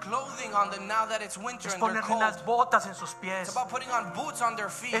on clothing on them now that it's winter Es and they're ponerle cold. unas botas en sus It's pies. about putting on boots on their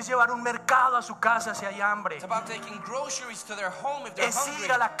feet. Es llevar un mercado a su casa si hay hambre. It's about taking groceries to their home if they're Es hungry.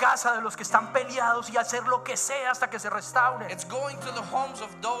 ir a la casa de los que están peleados y hacer lo que sea hasta que se restauren. It's going to the homes of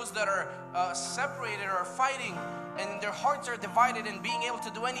those that are separated or fighting, and their hearts are divided, and being able to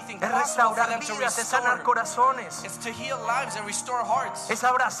do anything Es possible for restaurar them to vidas, es sanar restore. corazones. It's to heal lives and restore hearts. Es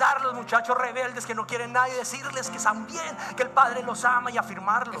abrazar a los muchachos rebeldes que no quieren nada y decirles que están bien, que el Padre los ama y It's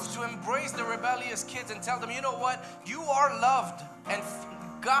afirmarlos. to embrace the rebellious kids and tell them, you know what, you are loved, and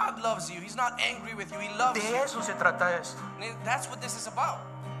God loves you. He's not angry with you, He loves you. De eso se trata esto. And that's what this is about.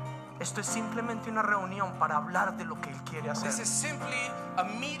 Esto es simplemente una reunión para hablar de lo que Él quiere This hacer. is simply a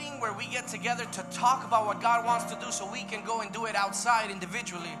meeting where we get together to talk about what God wants to do so we can go and do it outside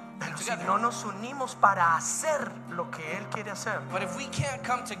individually and Pero si together. no nos unimos para hacer lo que Él quiere hacer, But if we can't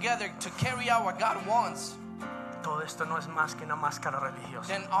come together to carry out what God wants, todo esto no es más que una máscara religiosa.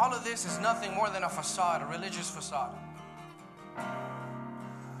 then all of this is nothing more than a facade, a religious facade.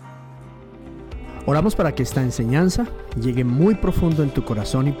 Oramos para que esta enseñanza llegue muy profundo en tu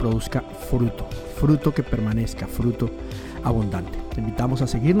corazón y produzca fruto, fruto que permanezca, fruto abundante. Te invitamos a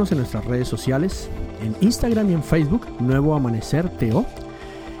seguirnos en nuestras redes sociales, en Instagram y en Facebook, Nuevo Amanecer TO,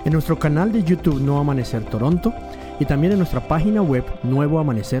 en nuestro canal de YouTube Nuevo Amanecer Toronto y también en nuestra página web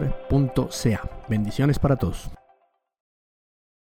nuevoamanecer.ca. Bendiciones para todos.